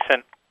a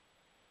recent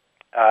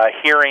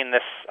hearing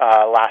this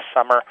last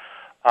summer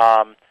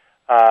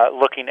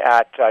looking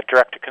at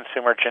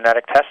direct-to-consumer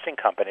genetic testing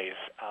companies,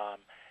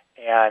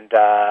 and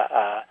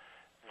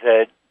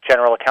the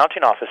General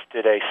Accounting Office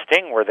did a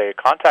sting where they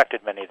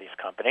contacted many of these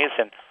companies,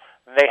 and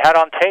they had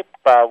on tape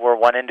where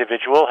one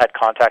individual had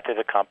contacted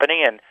a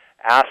company and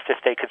asked if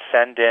they could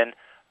send in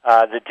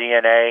the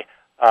DNA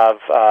of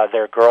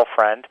their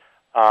girlfriend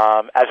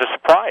as a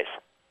surprise.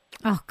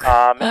 Oh,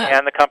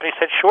 and the company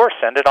said, sure,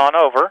 send it on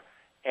over,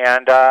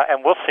 and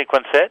we'll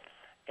sequence it,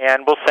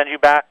 and we'll send you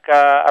back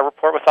a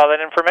report with all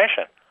that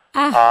information.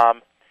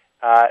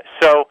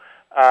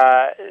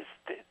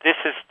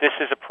 This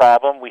is a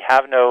problem. We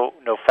have no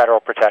federal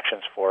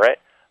protections for it,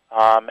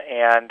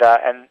 and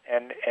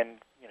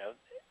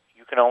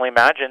you can only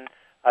imagine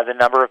the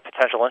number of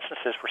potential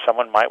instances where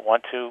someone might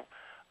want to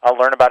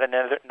learn about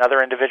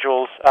another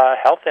individual's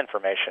health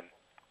information.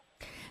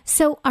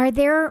 So,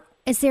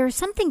 is there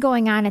something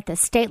going on at the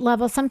state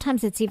level?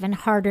 Sometimes it's even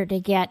harder to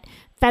get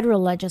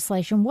federal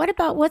legislation. What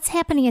about what's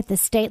happening at the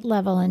state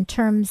level in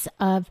terms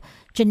of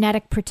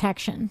genetic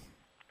protection?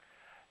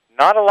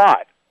 Not a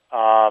lot.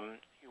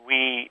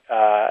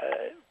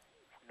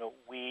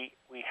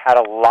 We had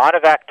a lot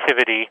of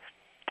activity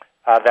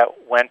that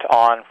went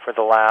on for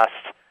the last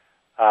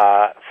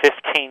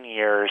 15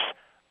 years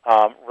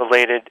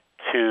related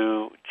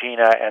to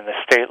GINA and the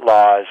state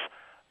laws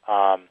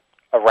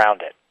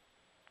around it.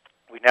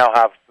 We now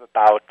have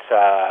about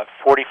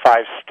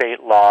 45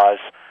 state laws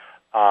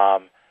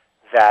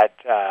that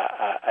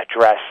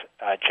address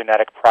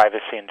genetic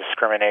privacy and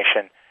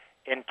discrimination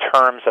in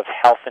terms of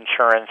health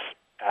insurance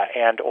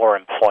and or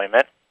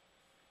employment.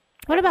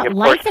 What about we, of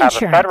life course, insurance?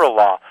 Have a federal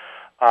law.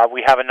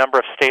 We have a number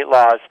of state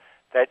laws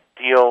that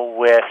deal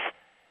with,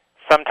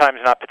 sometimes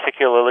not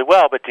particularly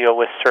well, but deal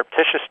with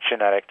surreptitious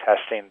genetic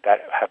testing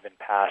that have been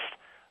passed.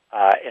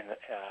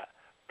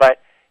 But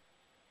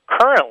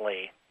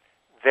currently,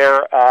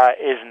 there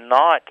is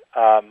not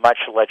much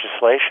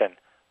legislation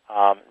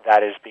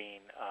that is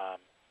being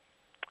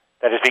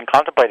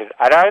contemplated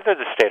at either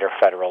the state or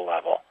federal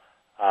level.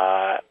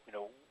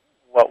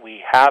 What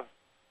we have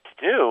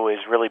to do is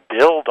really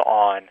build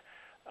on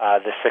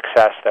the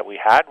success that we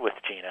had with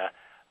GINA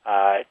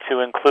to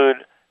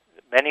include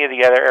many of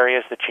the other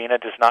areas that GINA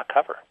does not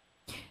cover.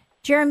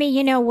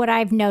 Jeremy, what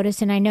I've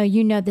noticed, and I know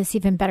you know this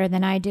even better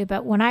than I do,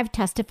 but when I've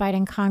testified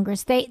in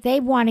Congress, they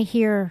want to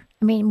hear,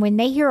 when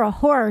they hear a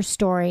horror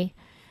story,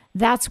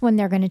 that's when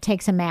they're going to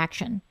take some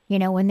action.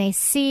 When they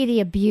see the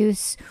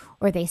abuse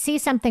or they see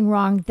something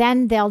wrong,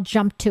 then they'll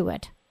jump to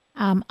it.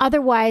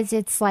 Otherwise,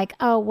 it's like,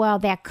 oh, well,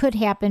 that could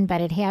happen,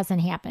 but it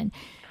hasn't happened.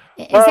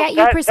 Is that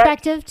your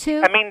perspective,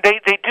 too? They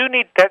do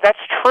need, that's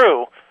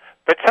true,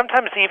 but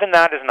sometimes even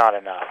that is not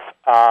enough.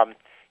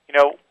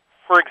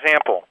 For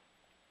example,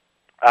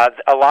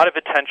 a lot of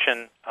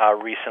attention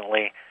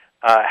recently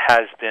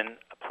has been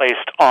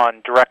placed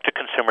on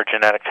direct-to-consumer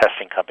genetic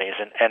testing companies.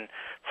 And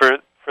for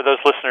those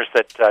listeners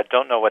that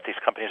don't know what these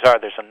companies are,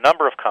 there's a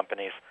number of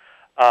companies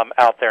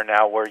out there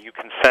now where you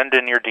can send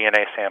in your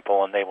DNA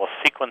sample and they will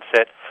sequence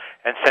it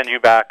and send you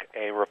back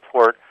a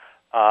report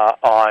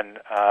on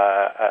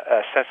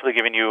essentially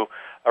giving you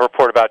a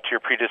report about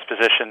your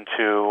predisposition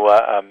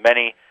to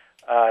many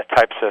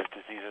types of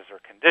diseases or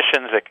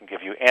conditions. It can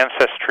give you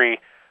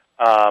ancestry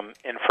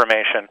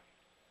information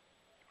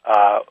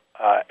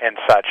and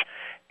such.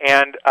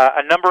 And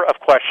a number of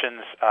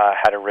questions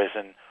had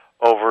arisen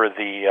over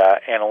the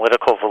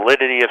analytical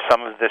validity of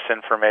some of this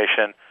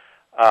information,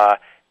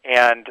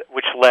 and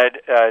which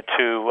led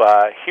to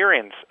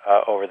hearings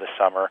over the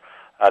summer.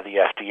 The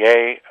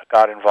FDA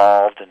got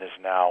involved and is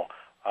now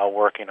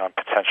working on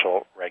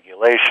potential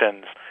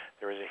regulations.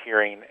 There was a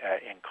hearing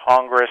in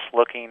Congress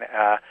looking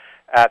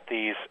at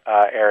these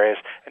areas.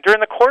 And during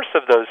the course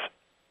of those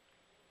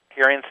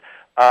hearings,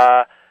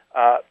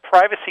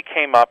 privacy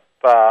came up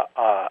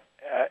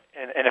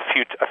in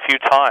a few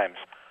times,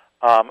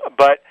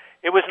 but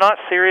it was not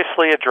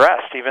seriously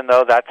addressed, even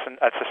though that's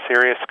a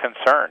serious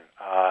concern.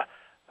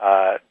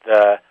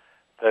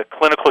 The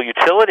clinical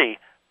utility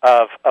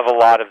of a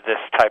lot of this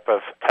type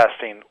of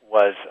testing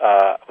was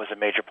a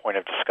major point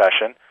of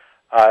discussion.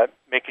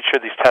 Making sure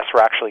these tests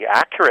were actually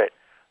accurate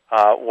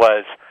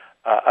was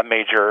a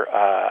major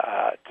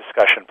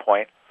discussion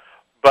point.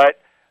 But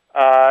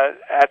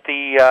at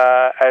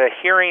a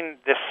hearing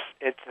this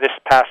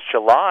past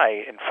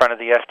July in front of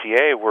the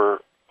FDA, where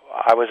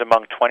I was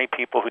among 20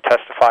 people who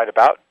testified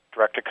about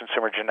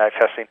direct-to-consumer genetic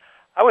testing,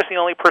 I was the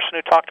only person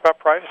who talked about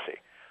privacy.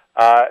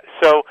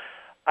 So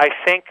I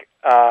think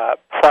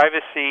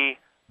privacy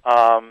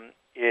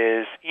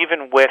is,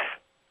 even with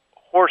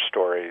horror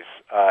stories,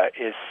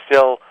 is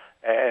still,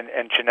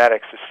 and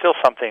genetics is still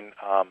something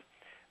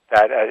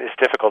that is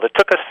difficult. It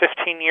took us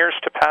 15 years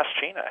to pass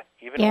GINA,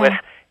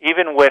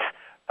 even with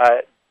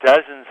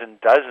dozens and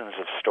dozens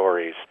of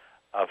stories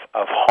of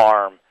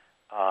harm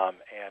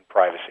and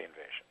privacy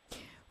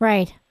invasion.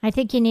 Right. I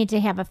think you need to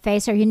have a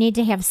face, or you need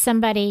to have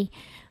somebody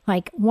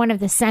like one of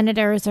the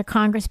senators or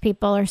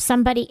congresspeople or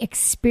somebody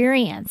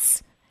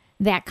experience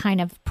that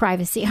kind of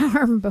privacy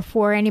harm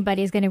before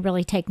anybody is going to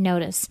really take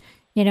notice.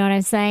 You know what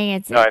I'm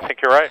saying? No, I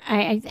think you're right.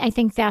 I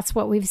think that's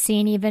what we've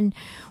seen even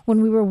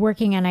when we were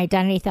working on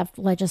identity theft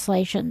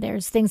legislation.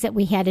 There's things that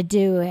we had to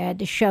do. We had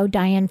to show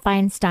Dianne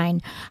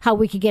Feinstein how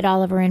we could get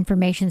all of our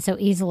information so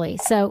easily.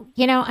 So,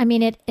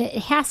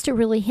 it has to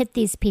really hit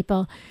these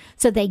people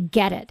so they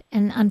get it.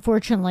 And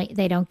unfortunately,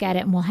 they don't get it.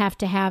 And we'll have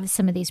to have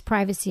some of these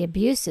privacy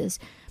abuses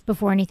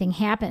before anything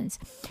happens.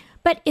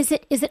 But is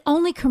it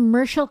only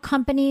commercial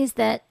companies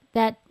that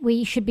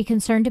we should be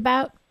concerned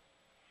about?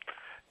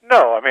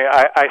 No,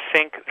 I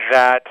think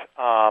that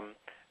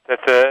that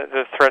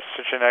the threats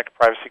to genetic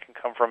privacy can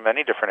come from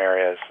many different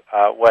areas,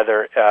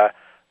 whether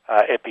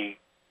it be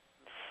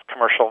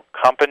commercial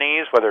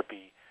companies, whether it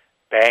be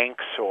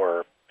banks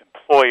or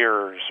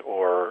employers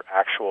or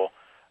actual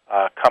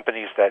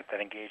companies that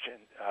engage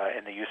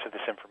in the use of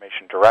this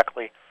information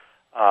directly,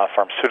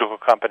 pharmaceutical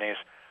companies,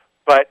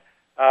 but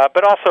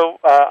also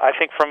I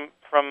think from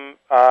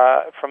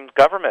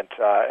government,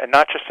 and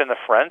not just in the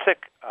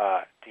forensic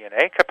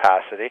DNA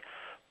capacity.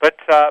 But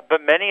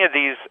many of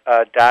these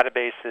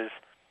databases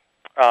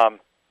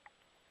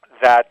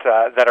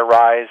that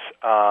arise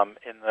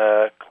in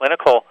the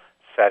clinical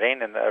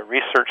setting, in the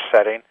research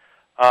setting,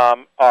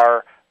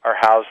 are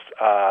housed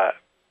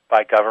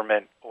by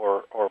government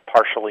or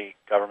partially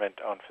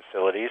government-owned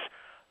facilities,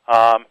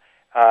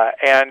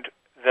 and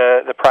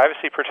the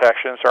privacy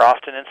protections are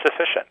often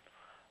insufficient.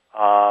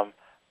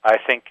 I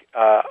think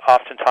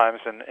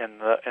oftentimes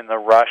in the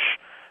rush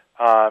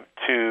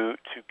to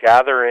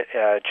gather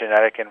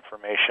genetic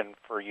information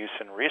for use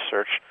in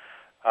research,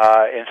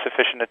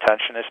 insufficient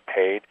attention is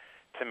paid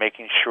to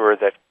making sure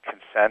that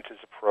consent is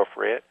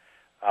appropriate,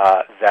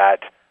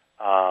 that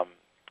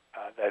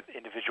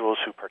individuals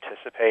who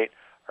participate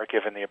are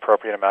given the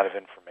appropriate amount of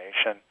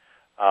information,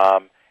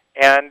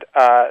 and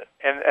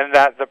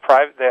that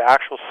the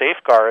actual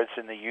safeguards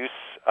in the use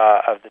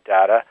of the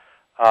data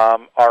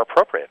are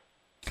appropriate.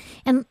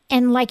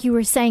 And like you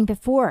were saying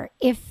before,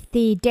 if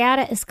the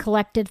data is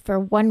collected for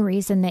one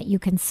reason that you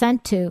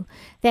consent to,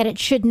 that it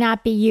should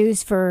not be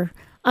used for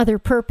other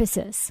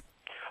purposes.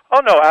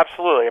 Oh, no,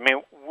 absolutely.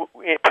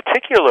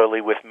 Particularly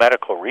with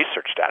medical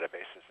research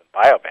databases and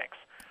biobanks.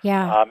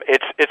 Yeah.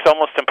 It's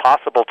almost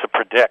impossible to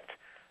predict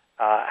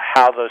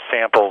how those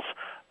samples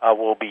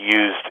will be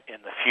used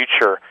in the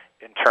future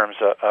in terms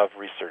of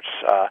research.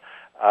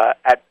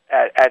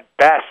 At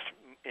best,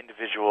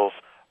 individuals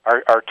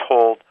are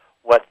told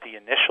what the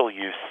initial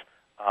use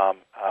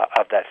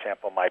of that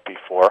sample might be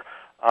for,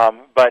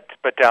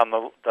 but down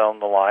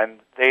the line,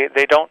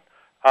 they don't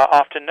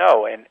often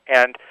know,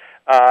 and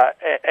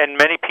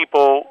many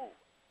people,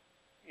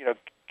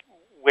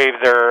 wave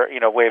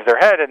their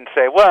head and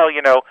say, well,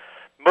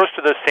 most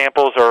of those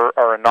samples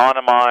are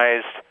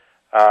anonymized.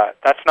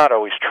 That's not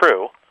always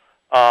true,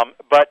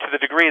 but to the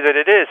degree that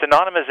it is,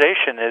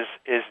 anonymization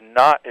is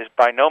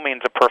by no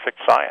means a perfect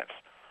science.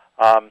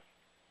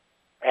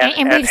 And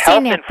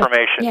health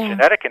information,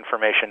 genetic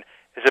information,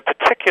 is a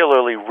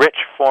particularly rich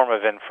form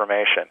of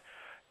information.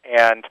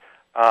 And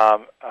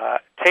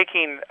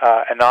taking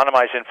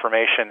anonymized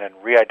information and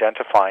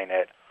re-identifying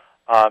it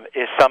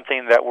is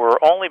something that we're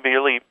only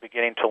really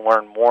beginning to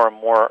learn more and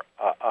more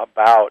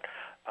about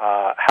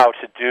how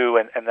to do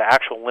and the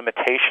actual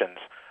limitations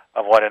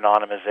of what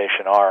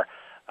anonymization are.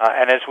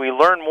 And as we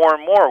learn more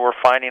and more, we're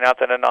finding out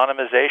that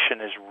anonymization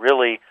is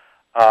really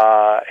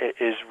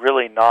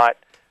not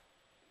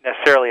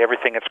necessarily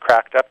everything it's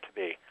cracked up to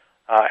be.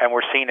 And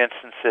we're seeing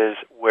instances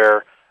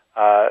where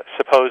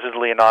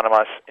supposedly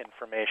anonymous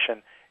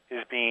information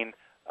is being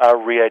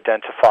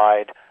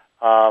re-identified.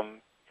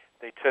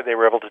 They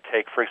were able to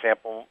take, for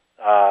example,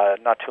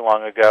 not too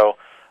long ago,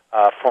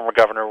 former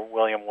Governor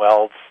William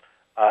Weld's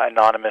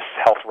anonymous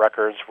health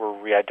records were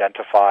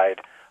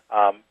re-identified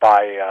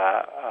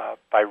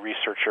by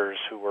researchers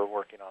who were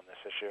working on this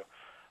issue.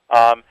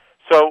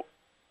 So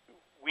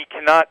we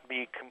cannot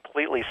be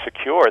completely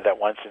secure that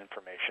once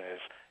information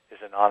is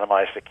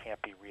anonymized, it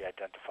can't be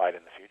re-identified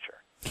in the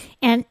future.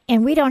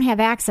 And we don't have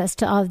access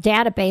to all the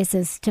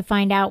databases to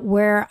find out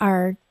where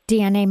our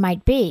DNA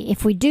might be.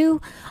 If we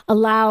do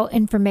allow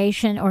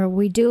information, or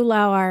we do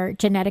allow our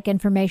genetic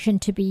information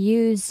to be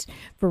used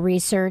for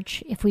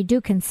research, if we do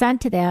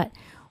consent to that,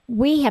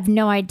 we have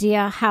no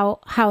idea how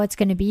it's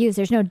going to be used.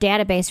 There's no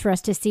database for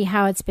us to see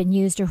how it's been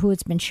used or who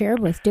it's been shared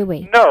with, do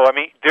we? No, I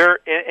mean,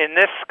 in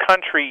this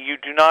country, you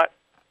do not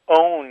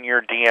own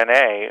your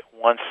DNA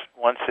once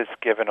it's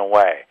given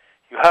away.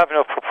 You have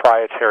no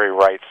proprietary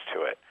rights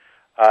to it.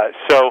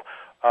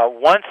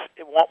 Once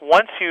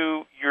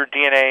your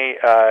DNA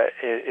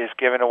is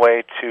given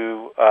away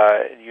to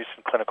use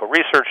in clinical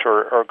research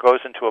or goes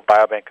into a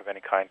biobank of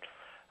any kind,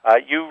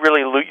 you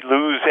really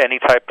lose any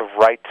type of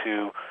right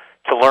to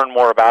learn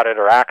more about it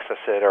or access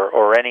it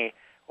or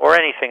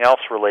anything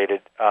else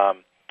related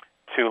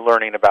to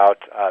learning about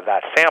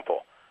that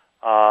sample.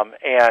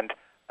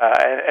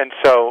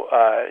 So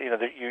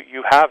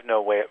you have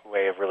no way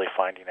of really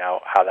finding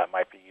out how that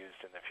might be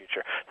used in the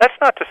future. That's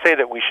not to say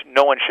that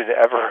no one should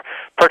ever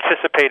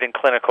participate in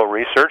clinical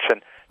research,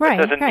 and it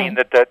doesn't mean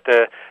that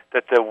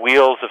the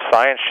wheels of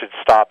science should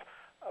stop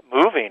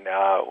moving.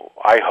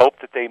 I hope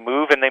that they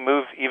move, and they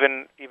move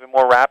even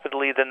more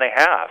rapidly than they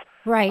have.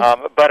 Right.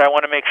 But I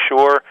want to make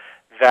sure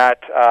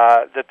that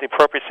the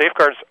appropriate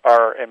safeguards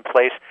are in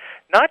place,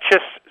 not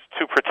just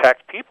to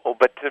protect people,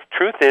 but the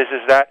truth is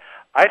that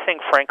I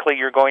think, frankly,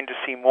 you're going to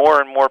see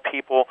more and more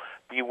people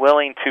be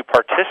willing to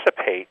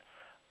participate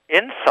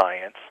in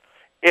science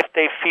if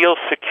they feel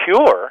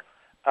secure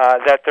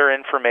that their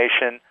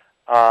information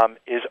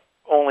is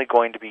only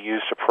going to be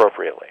used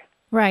appropriately.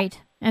 Right,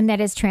 and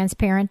that is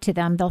transparent to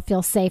them. They'll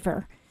feel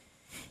safer.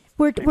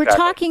 We're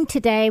talking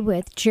today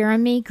with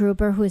Jeremy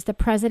Gruber, who is the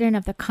president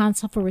of the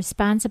Council for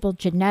Responsible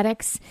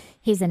Genetics.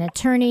 He's an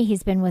attorney.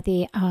 He's been with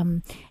the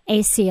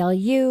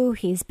ACLU.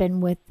 He's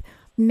been with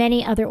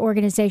many other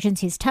organizations.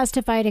 He's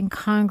testified in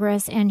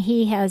Congress, and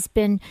he has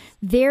been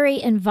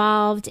very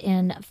involved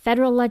in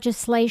federal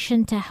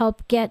legislation to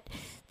help get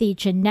the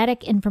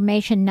Genetic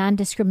Information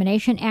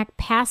Non-Discrimination Act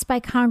passed by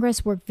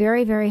Congress. Worked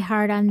very, very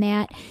hard on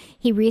that.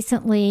 He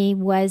recently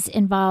was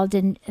involved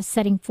in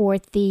setting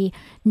forth the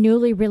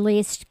newly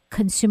released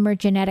Consumer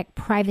Genetic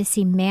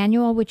Privacy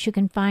Manual, which you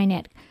can find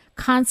at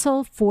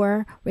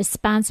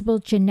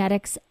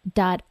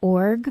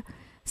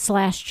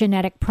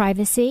consulforresponsiblegenetics.org/genetic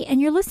privacy. And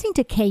you're listening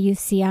to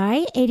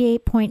KUCI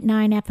 88.9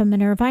 FM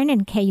in Irvine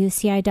and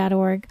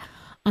KUCI.org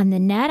on the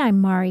net. I'm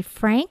Mari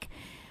Frank.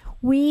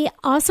 We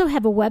also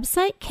have a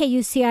website,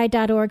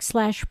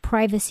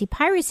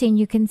 kuci.org/privacypiracy, and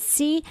you can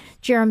see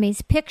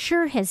Jeremy's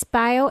picture, his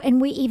bio,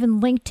 and we even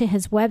link to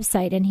his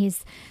website. And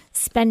he's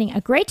spending a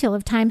great deal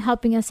of time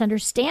helping us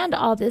understand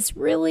all this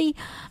really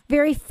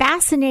very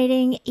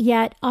fascinating,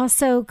 yet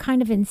also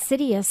kind of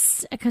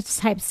insidious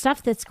type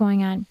stuff that's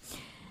going on.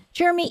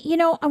 Jeremy,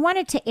 I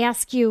wanted to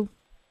ask you,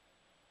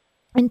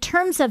 in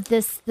terms of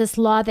this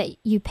law that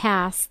you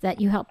passed,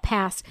 that you helped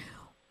pass,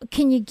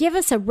 can you give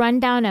us a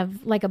rundown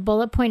of, like, a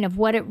bullet point of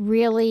what it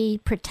really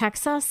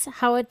protects us,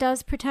 how it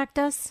does protect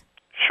us?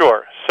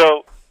 Sure.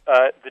 So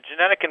the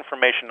Genetic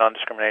Information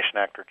Non-Discrimination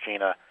Act, or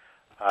GINA,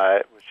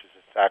 which is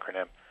its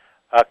acronym,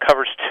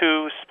 covers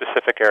two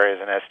specific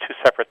areas and has two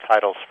separate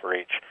titles for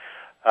each.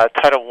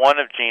 Title I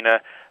of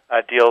GINA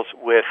deals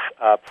with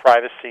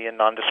privacy and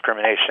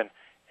non-discrimination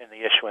in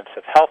the issuance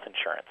of health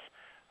insurance.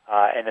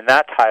 And in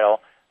that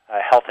title,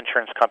 health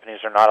insurance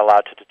companies are not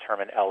allowed to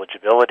determine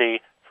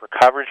eligibility for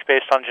coverage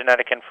based on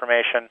genetic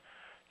information,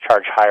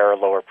 charge higher or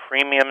lower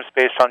premiums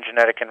based on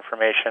genetic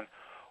information,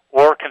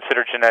 or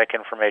consider genetic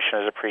information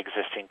as a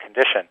pre-existing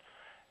condition.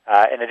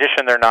 In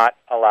addition, they're not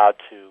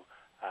allowed to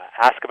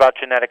ask about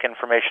genetic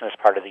information as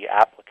part of the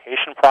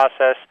application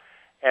process,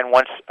 and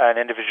once an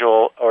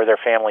individual or their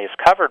family is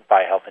covered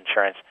by health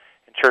insurance,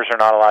 insurers are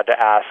not allowed to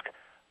ask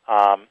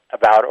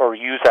about or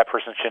use that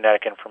person's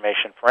genetic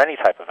information for any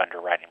type of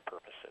underwriting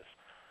purposes.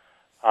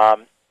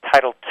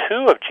 Title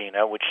II of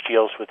GINA, which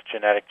deals with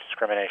genetic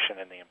discrimination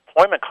in the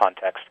employment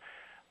context,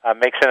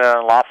 makes it an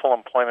unlawful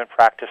employment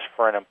practice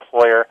for an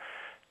employer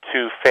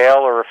to fail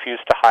or refuse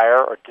to hire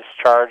or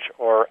discharge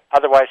or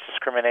otherwise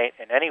discriminate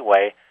in any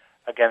way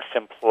against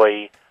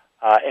employee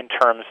in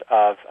terms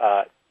of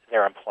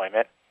their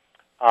employment.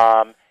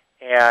 And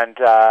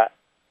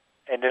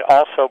it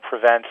also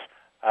prevents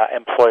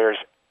employers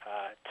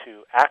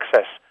to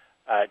access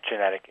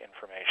genetic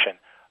information,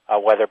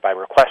 whether by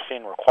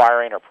requesting,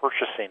 requiring, or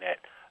purchasing it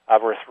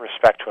with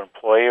respect to an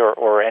employee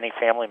or any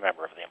family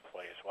member of the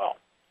employee as well.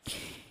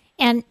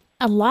 And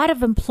a lot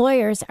of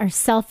employers are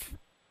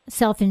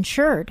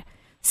self-insured,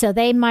 so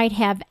they might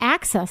have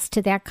access to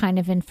that kind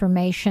of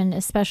information,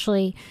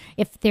 especially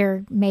if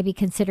they're maybe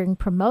considering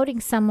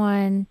promoting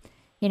someone.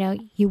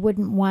 You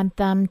wouldn't want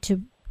them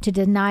to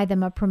deny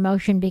them a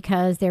promotion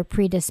because they're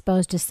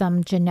predisposed to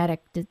some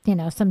genetic,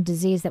 some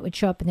disease that would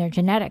show up in their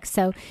genetics.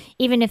 So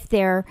even if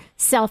they're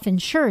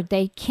self-insured,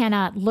 they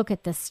cannot look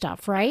at this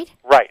stuff, right?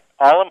 Right.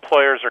 All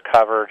employers are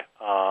covered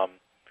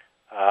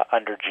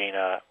under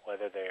GINA,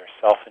 whether they are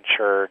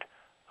self-insured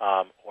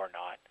or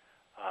not.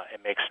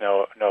 It makes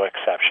no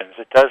exceptions.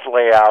 It does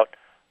lay out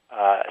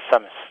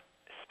some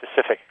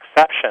specific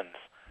exceptions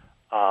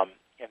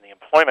in the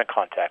employment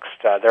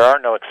context. There are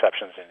no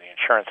exceptions in the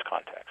insurance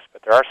context,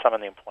 but there are some in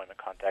the employment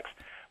context.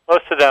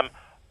 Most of them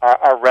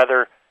are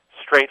rather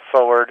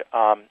straightforward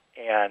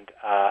and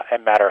a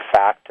matter of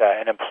fact,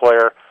 an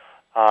employer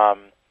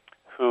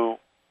who,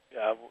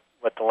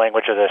 what the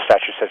language of the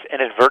statute says,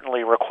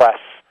 inadvertently requests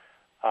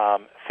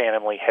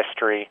family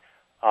history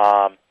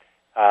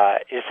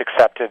is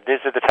accepted. These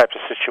are the types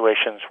of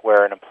situations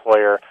where an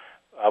employer,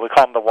 we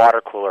call them the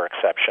water cooler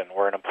exception,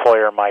 where an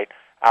employer might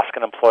ask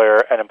an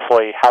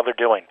employee how they're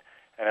doing.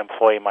 An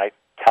employee might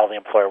tell the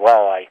employer,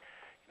 well,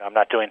 I'm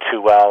not doing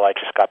too well, I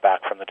just got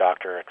back from the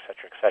doctor, et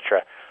cetera, et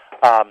cetera.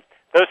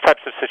 Those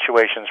types of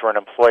situations where an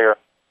employer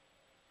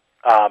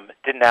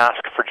didn't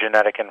ask for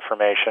genetic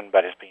information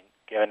but is being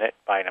given it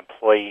by an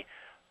employee,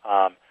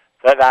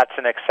 that's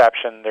an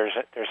exception. There's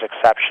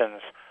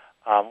exceptions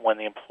when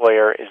the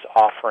employer is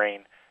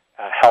offering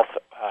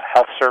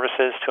health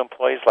services to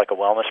employees, like a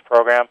wellness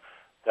program,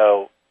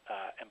 though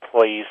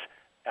employees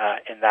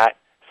in that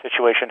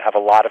situation have a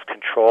lot of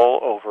control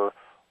over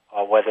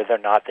whether or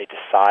not they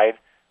decide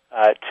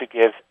to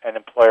give an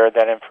employer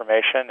that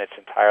information. It's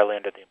entirely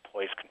under the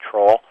employee's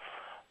control.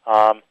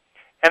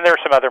 And there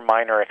are some other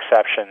minor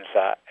exceptions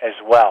as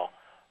well.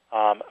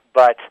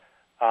 But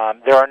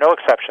there are no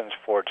exceptions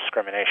for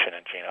discrimination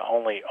in GINA,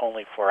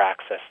 only for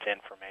access to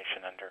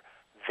information under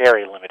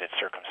very limited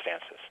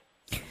circumstances.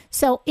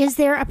 So is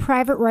there a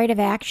private right of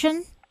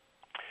action?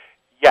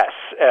 Yes.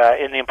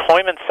 In the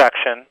employment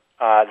section,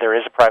 there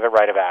is a private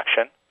right of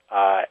action.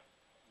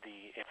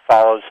 It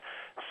follows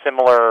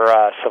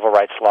similar civil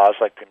rights laws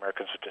like the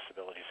Americans with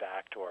Disabilities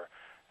Act or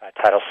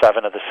Title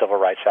VII of the Civil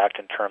Rights Act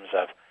in terms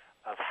of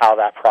how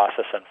that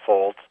process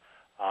unfolds.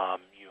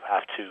 You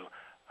have to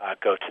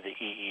go to the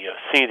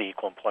EEOC, the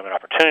Equal Employment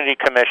Opportunity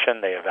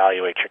Commission. They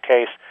evaluate your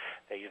case.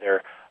 They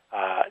either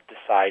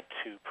decide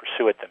to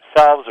pursue it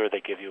themselves, or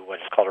they give you what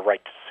is called a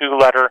right to sue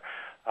letter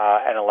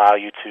and allow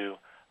you to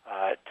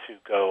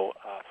go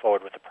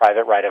forward with a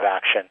private right of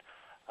action.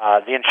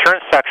 The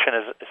insurance section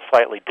is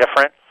slightly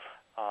different.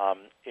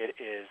 It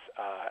is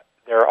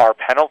there are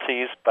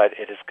penalties, but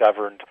it is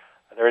governed.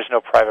 There is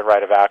no private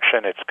right of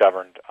action. It's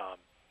governed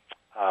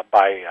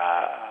by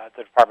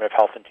the Department of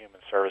Health and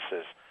Human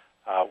Services,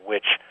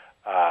 which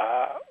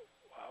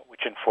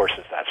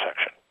enforces that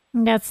section.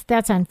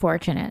 That's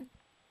unfortunate.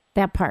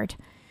 That part.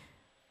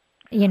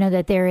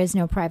 That there is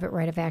no private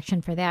right of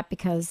action for that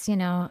because,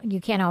 you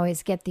can't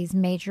always get these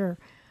major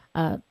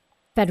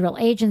federal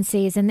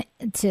agencies and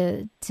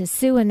to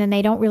sue, and then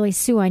they don't really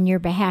sue on your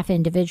behalf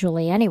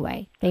individually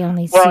anyway. They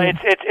only sue. Well,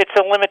 it's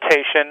a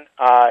limitation,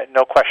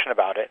 no question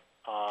about it.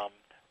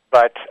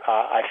 But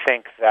I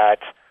think that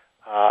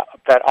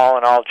all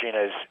in all,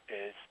 GINA is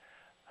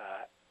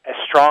as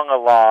strong a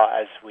law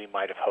as we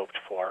might have hoped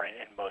for in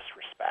most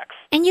respects.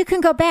 And you can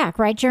go back,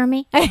 right,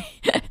 Jeremy? You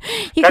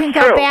That's can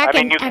true. go back.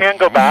 You can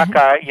go back.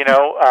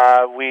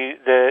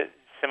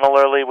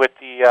 Similarly with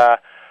the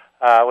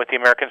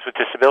Americans with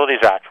Disabilities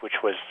Act,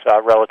 which was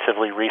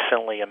relatively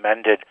recently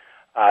amended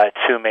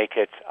to make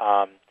it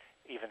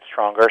even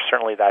stronger.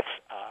 Certainly, that's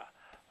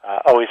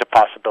always a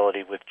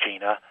possibility with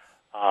GINA.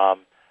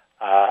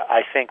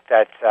 I think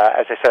that,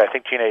 as I said, I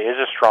think GINA is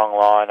a strong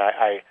law, and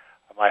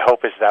my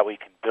hope is that we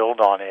can build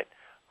on it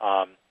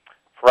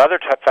for other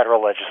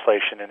federal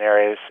legislation in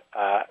areas,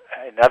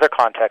 in other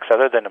contexts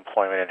other than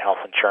employment and health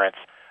insurance,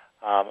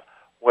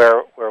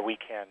 where we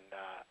can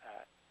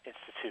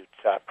institute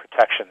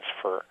protections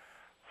for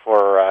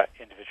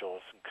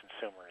individuals and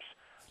consumers.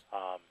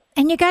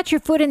 And you got your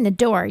foot in the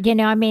door.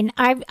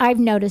 I've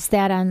noticed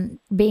that on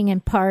being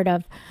in part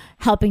of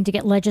helping to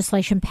get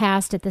legislation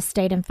passed at the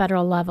state and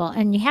federal level.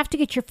 And you have to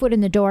get your foot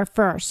in the door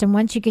first. And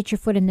once you get your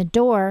foot in the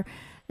door,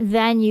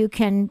 then you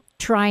can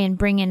try and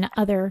bring in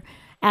other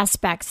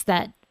aspects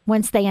that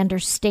once they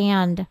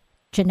understand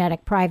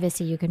genetic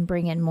privacy, you can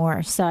bring in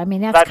more. So,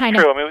 that's kind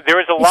true. of... There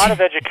was a lot of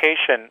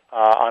education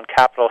on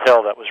Capitol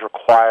Hill that was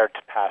required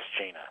to pass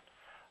GINA.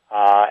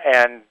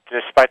 And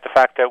despite the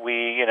fact that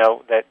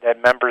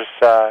that members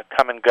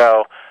come and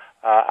go,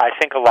 I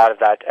think a lot of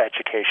that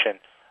education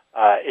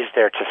is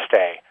there to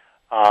stay.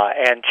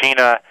 And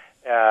GINA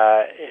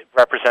it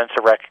represents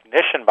a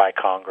recognition by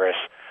Congress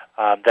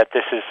that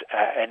this is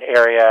an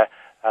area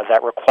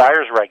that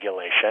requires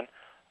regulation.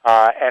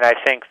 And I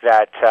think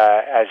that,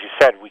 as you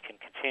said, we can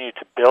continue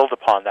to build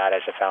upon that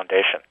as a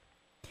foundation.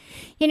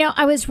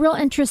 I was real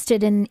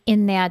interested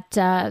in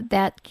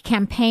that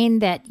campaign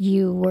that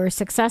you were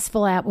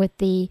successful at with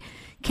the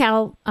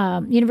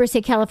University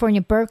of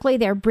California, Berkeley.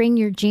 Their Bring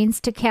Your Genes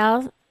to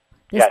Cal.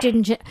 Yes.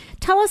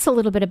 Tell us a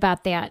little bit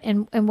about that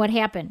and what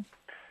happened.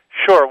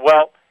 Sure.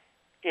 Well,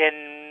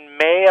 in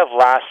May of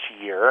last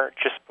year,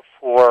 just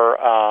before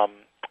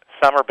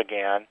summer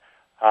began,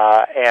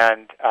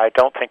 and I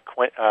don't think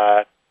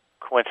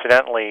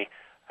coincidentally,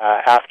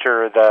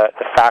 after the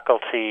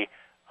faculty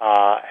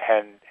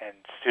and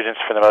students,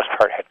 for the most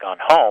part, had gone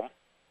home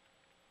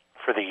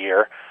for the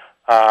year,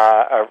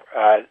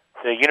 the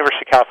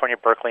University of California,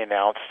 Berkeley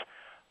announced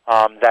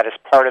that as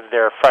part of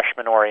their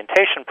freshman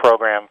orientation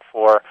program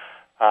for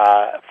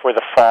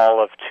the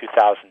fall of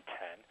 2010,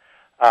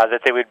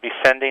 that they would be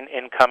sending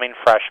incoming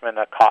freshmen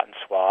a cotton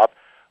swab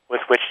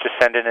with which to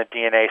send in a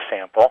DNA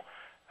sample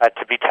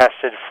to be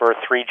tested for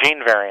 3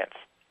 gene variants.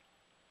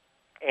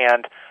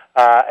 And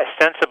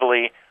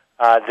ostensibly,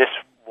 this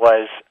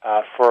was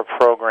for a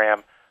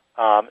program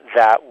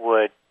that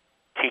would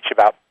teach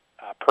about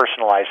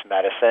personalized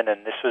medicine,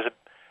 and this was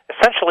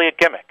essentially a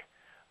gimmick.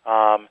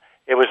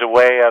 It was a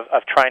way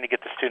of trying to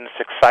get the students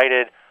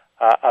excited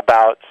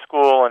about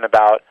school and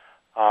about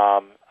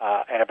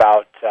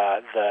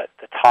the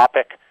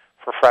topic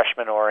for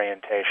freshman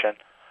orientation.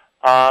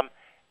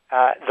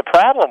 The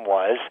problem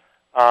was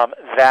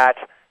that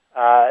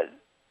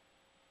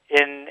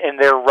in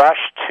their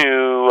rush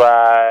to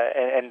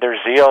and their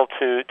zeal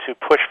to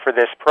push for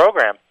this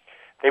program,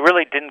 they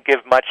really didn't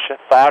give much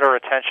thought or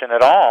attention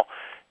at all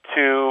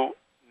to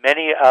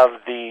many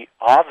of the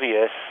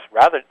obvious,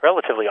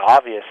 relatively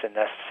obvious and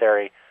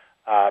necessary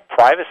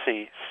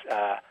privacy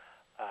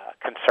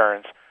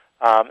concerns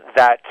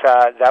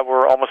that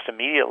were almost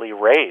immediately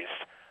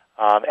raised.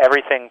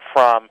 Everything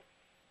from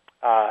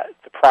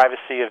the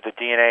privacy of the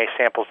DNA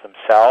samples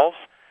themselves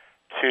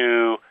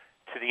to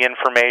the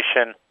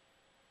information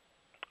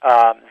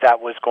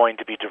that was going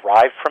to be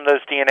derived from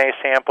those DNA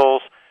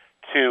samples,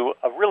 to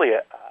a really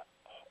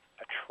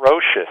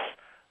atrocious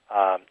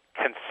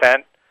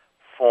consent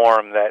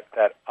form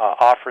that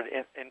offered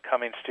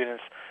incoming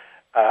students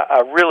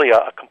really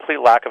a complete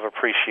lack of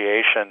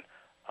appreciation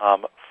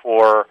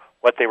for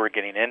what they were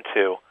getting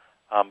into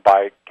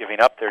by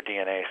giving up their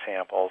DNA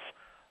samples.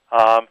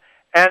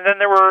 And then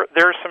there were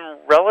some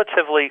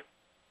relatively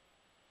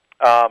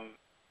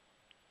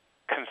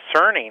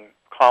concerning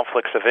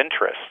conflicts of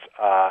interest.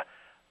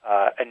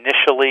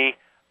 Initially,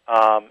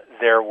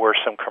 there were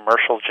some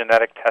commercial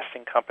genetic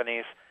testing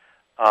companies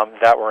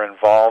that were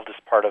involved as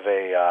part of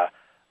the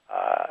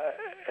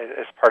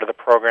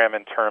program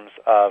in terms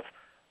of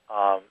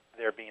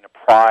there being a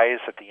prize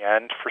at the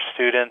end for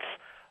students,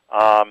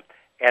 and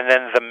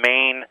then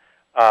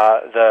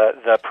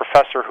the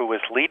professor who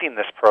was leading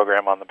this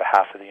program on the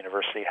behalf of the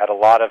university had a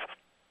lot of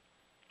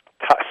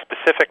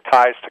specific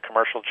ties to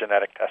commercial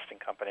genetic testing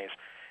companies,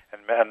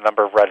 and a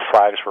number of red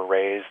flags were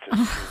raised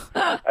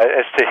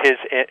as to his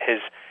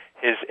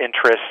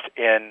interest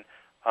in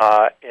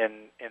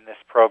this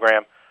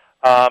program.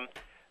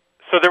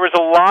 So there was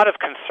a lot of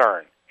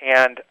concern,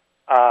 and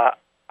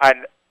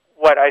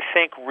what I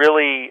think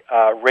really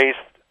raised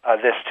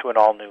this to an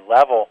all new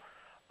level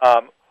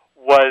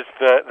was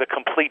the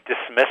complete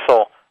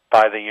dismissal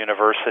by the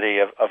university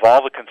of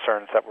all the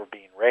concerns that were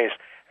being raised.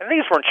 And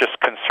these weren't just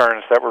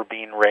concerns that were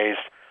being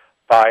raised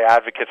by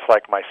advocates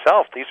like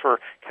myself. These were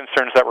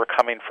concerns that were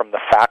coming from the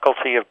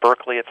faculty of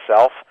Berkeley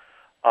itself,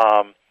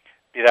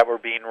 that were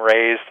being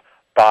raised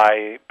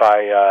by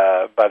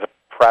the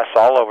press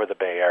all over the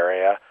Bay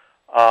Area,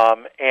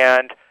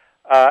 and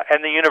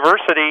the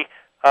university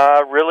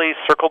really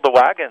circled the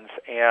wagons,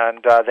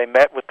 and they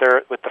met with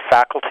the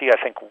faculty, I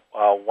think,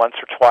 once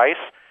or twice,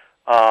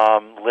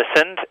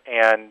 listened,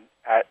 and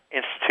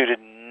instituted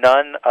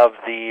none of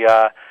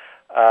the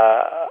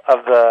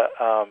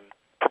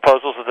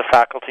proposals that the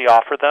faculty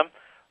offered them.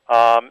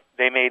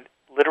 They made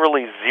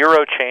literally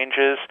zero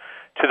changes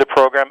to the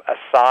program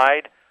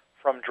aside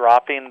from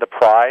dropping the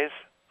prize,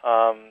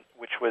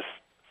 which was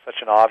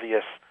such an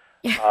obvious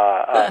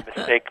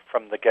mistake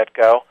from the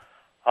get-go.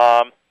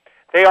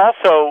 They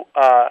also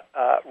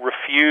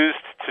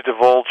refused to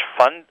divulge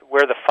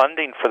where the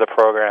funding for the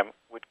program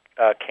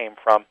came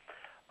from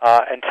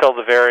until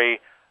the very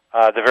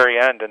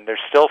end, and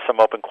there's still some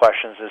open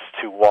questions as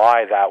to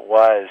why that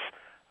was,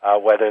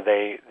 whether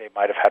they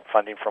might have had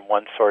funding from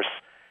one source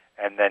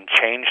and then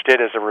changed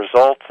it as a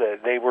result.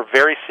 They were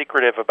very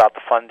secretive about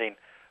the funding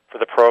for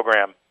the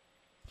program.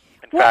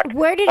 In fact,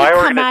 where did my it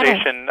come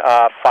organization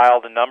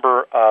filed a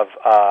number of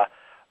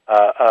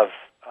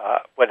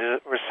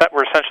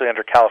we're essentially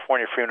under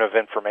California Freedom of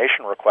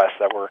Information requests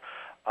that were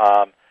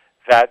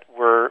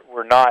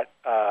not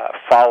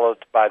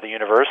followed by the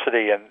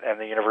university, and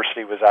the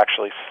university was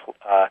actually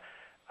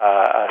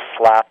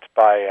slapped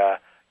by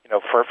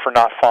for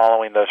not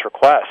following those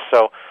requests.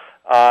 So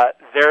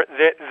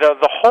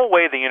the whole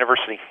way the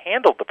university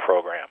handled the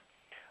program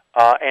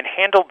and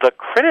handled the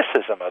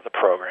criticism of the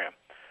program,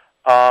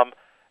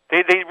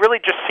 they really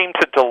just seemed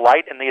to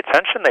delight in the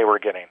attention they were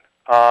getting,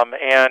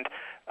 and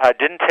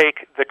didn't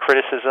take the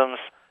criticisms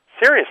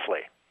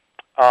seriously.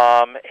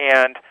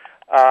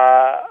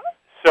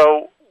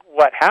 So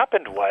what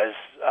happened was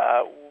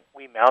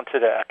we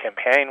mounted a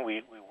campaign.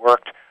 We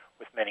worked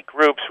with many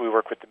groups. We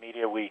worked with the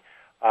media. We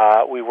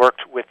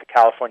worked with the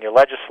California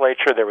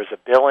legislature. There was a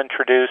bill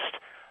introduced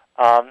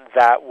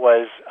that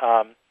was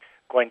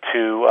going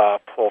to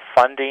pull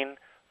funding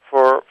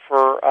for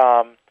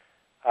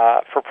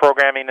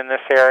programming in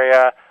this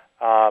area.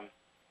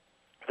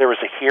 There was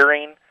a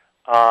hearing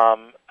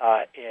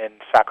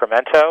in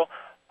Sacramento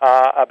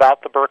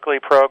about the Berkeley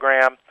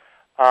program,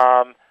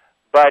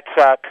 but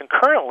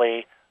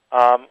concurrently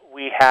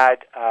we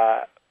had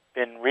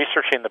been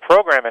researching the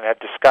program and had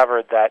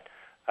discovered that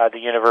the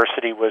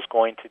university was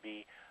going to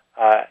be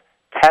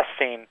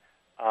testing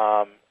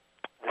the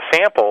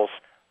samples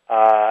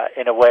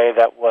in a way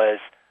that was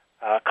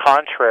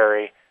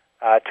contrary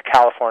to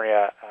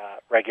California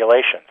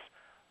regulations.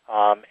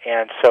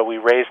 And so we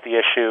raised the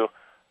issue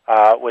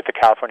with the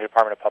California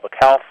Department of Public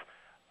Health.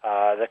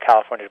 The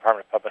California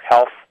Department of Public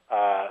Health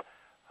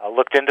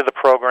looked into the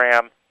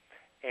program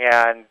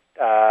and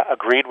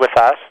agreed with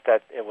us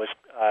that it was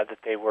that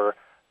they were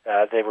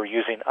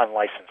using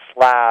unlicensed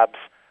labs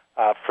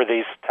for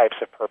these types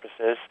of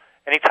purposes.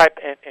 Any type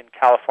in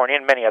California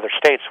and many other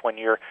states, when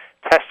you're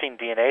testing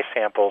DNA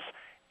samples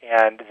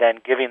and then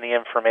giving the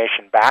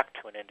information back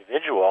to an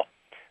individual,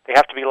 they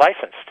have to be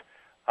licensed.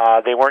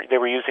 They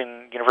were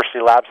using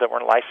university labs that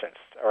weren't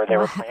licensed, or they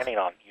were planning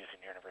on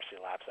using university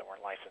labs that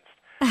weren't licensed.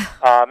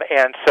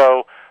 And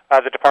so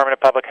the Department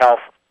of Public Health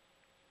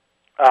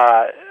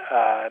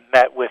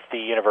met with the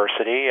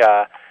university,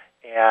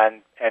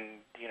 and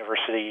the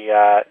university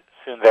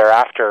soon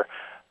thereafter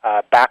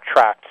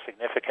backtracked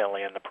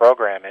significantly in the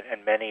program,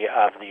 and many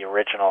of the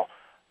original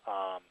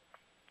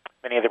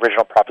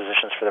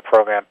propositions for the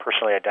program,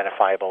 personally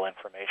identifiable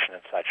information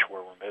and such, were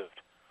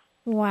removed.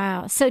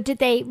 Wow. So did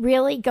they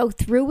really go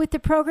through with the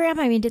program?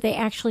 I mean, did they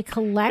actually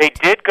collect? They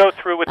did go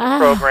through with the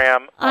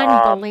program.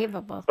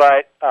 Unbelievable.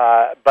 But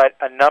a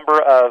number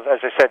of,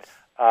 as I said,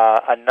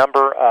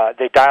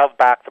 they dialed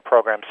back the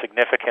program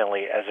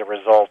significantly as a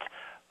result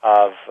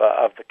of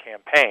the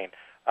campaign.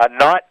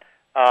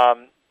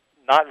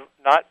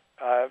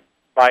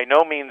 By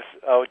no means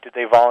did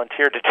they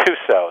volunteer to do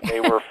so.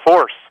 They were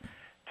forced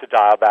to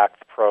dial back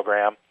the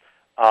program.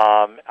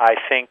 I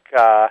think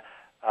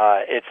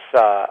it's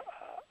a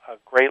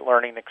great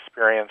learning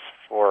experience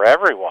for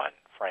everyone,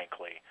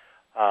 frankly,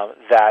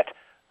 that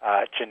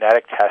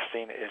genetic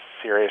testing is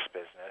serious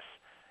business.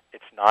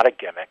 It's not a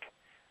gimmick,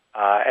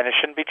 and it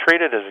shouldn't be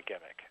treated as a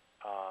gimmick.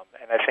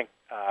 And I think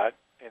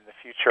in the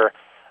future,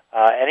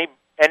 any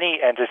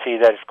entity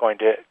that is going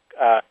to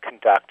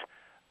conduct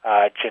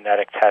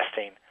genetic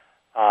testing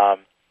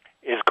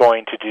is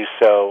going to do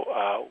so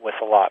with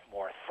a lot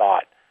more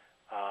thought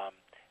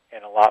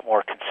and a lot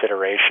more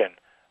consideration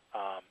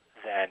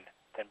than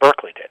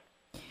Berkeley did.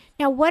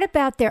 Now, what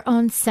about their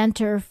own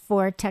Center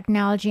for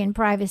Technology and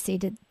Privacy?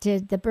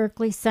 Did the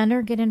Berkeley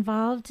Center get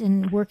involved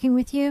in working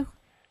with you?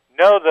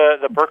 No,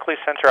 the Berkeley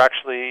Center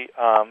actually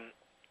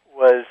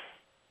was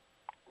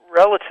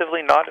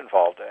relatively not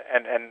involved,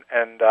 and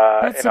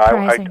That's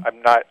surprising.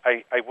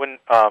 I wouldn't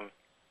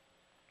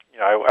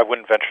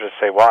venture to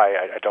say why.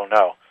 I don't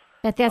know.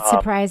 But that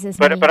surprises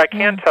me. But I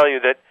can tell you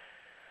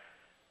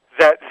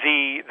that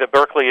the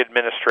Berkeley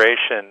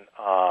administration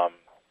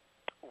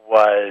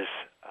was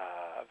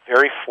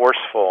very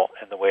forceful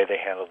in the way they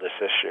handled this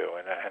issue,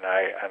 and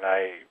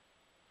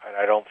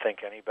I don't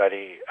think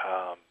anybody.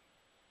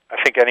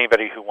 I think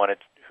anybody who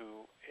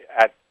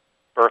at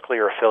Berkeley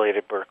or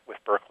affiliated with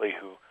Berkeley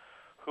who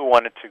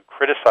wanted to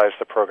criticize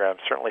the program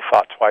certainly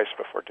thought twice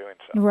before doing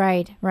so.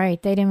 Right.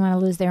 They didn't want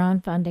to lose their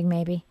own funding,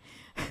 maybe.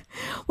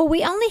 Well,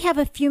 we only have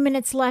a few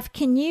minutes left.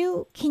 Can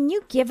you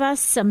give us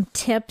some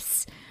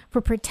tips for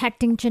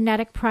protecting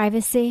genetic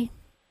privacy?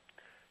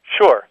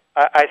 Sure.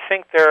 I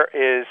think there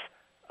is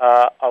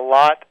a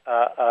lot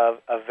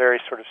of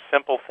very sort of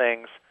simple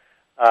things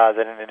that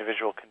an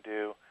individual can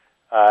do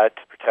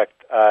to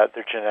protect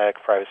their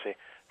genetic privacy.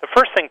 The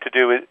first thing to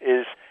do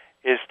is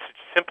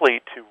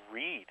simply to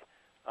read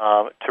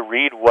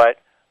what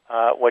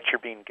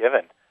you're being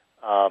given,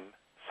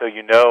 so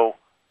you know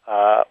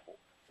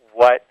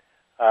what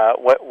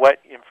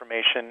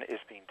information is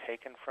being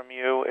taken from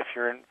you if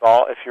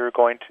you're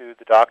going to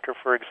the doctor,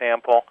 for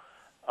example,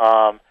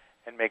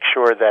 and make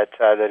sure that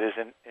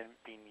isn't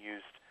being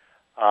used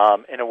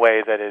in a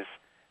way that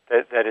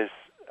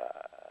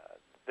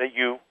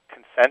you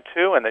consent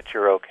to and that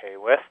you're okay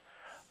with.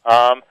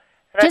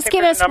 Just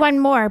give us one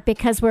more,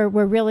 because we're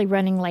really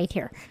running late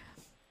here.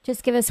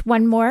 Just give us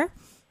one more.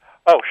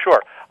 Oh,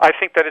 sure. I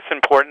think that it's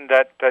important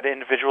that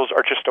individuals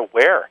are just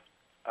aware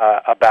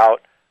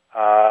about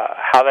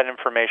how that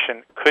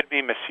information could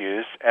be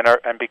misused and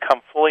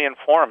become fully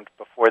informed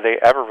before they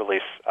ever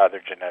release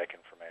their genetic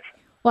information.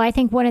 Well, I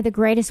think one of the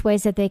greatest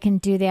ways that they can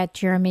do that,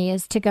 Jeremy,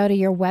 is to go to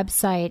your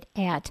website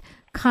at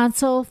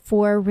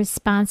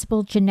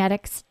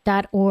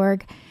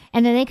councilforresponsiblegenetics.org.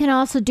 And then they can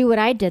also do what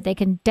I did. They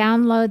can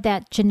download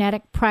that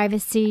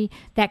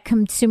that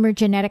consumer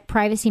genetic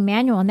privacy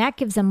manual, and that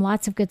gives them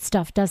lots of good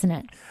stuff, doesn't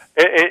it?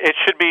 It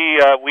should be.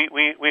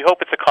 We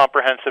hope it's a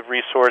comprehensive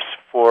resource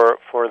for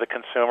the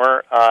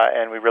consumer,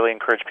 and we really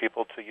encourage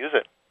people to use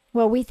it.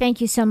 Well, we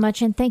thank you so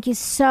much, and thank you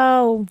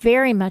so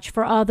very much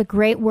for all the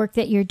great work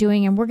that you're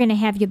doing, and we're going to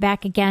have you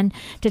back again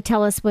to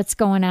tell us what's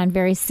going on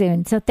very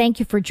soon. So thank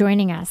you for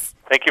joining us.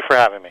 Thank you for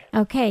having me.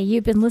 Okay,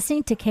 you've been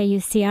listening to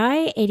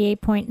KUCI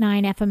 88.9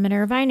 FM in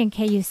Irvine and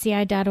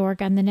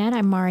KUCI.org on the net.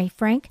 I'm Mari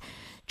Frank.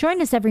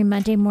 Join us every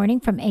Monday morning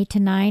from 8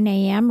 to 9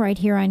 a.m. right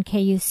here on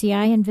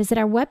KUCI, and visit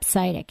our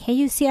website at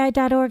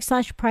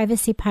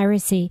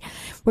kuci.org/privacypiracy,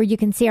 where you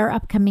can see our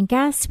upcoming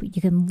guests.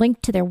 You can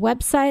link to their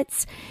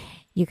websites.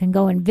 You can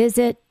go and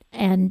visit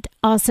and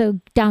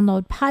also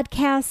download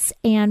podcasts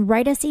and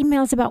write us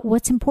emails about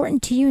what's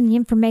important to you in the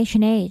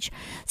information age.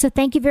 So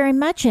thank you very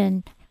much,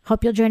 and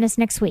hope you'll join us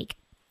next week.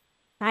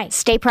 Bye.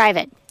 Stay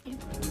private.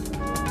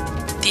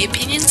 The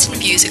opinions and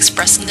views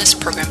expressed in this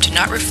program do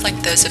not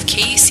reflect those of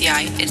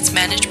KUCI, its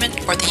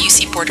management, or the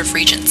UC Board of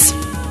Regents.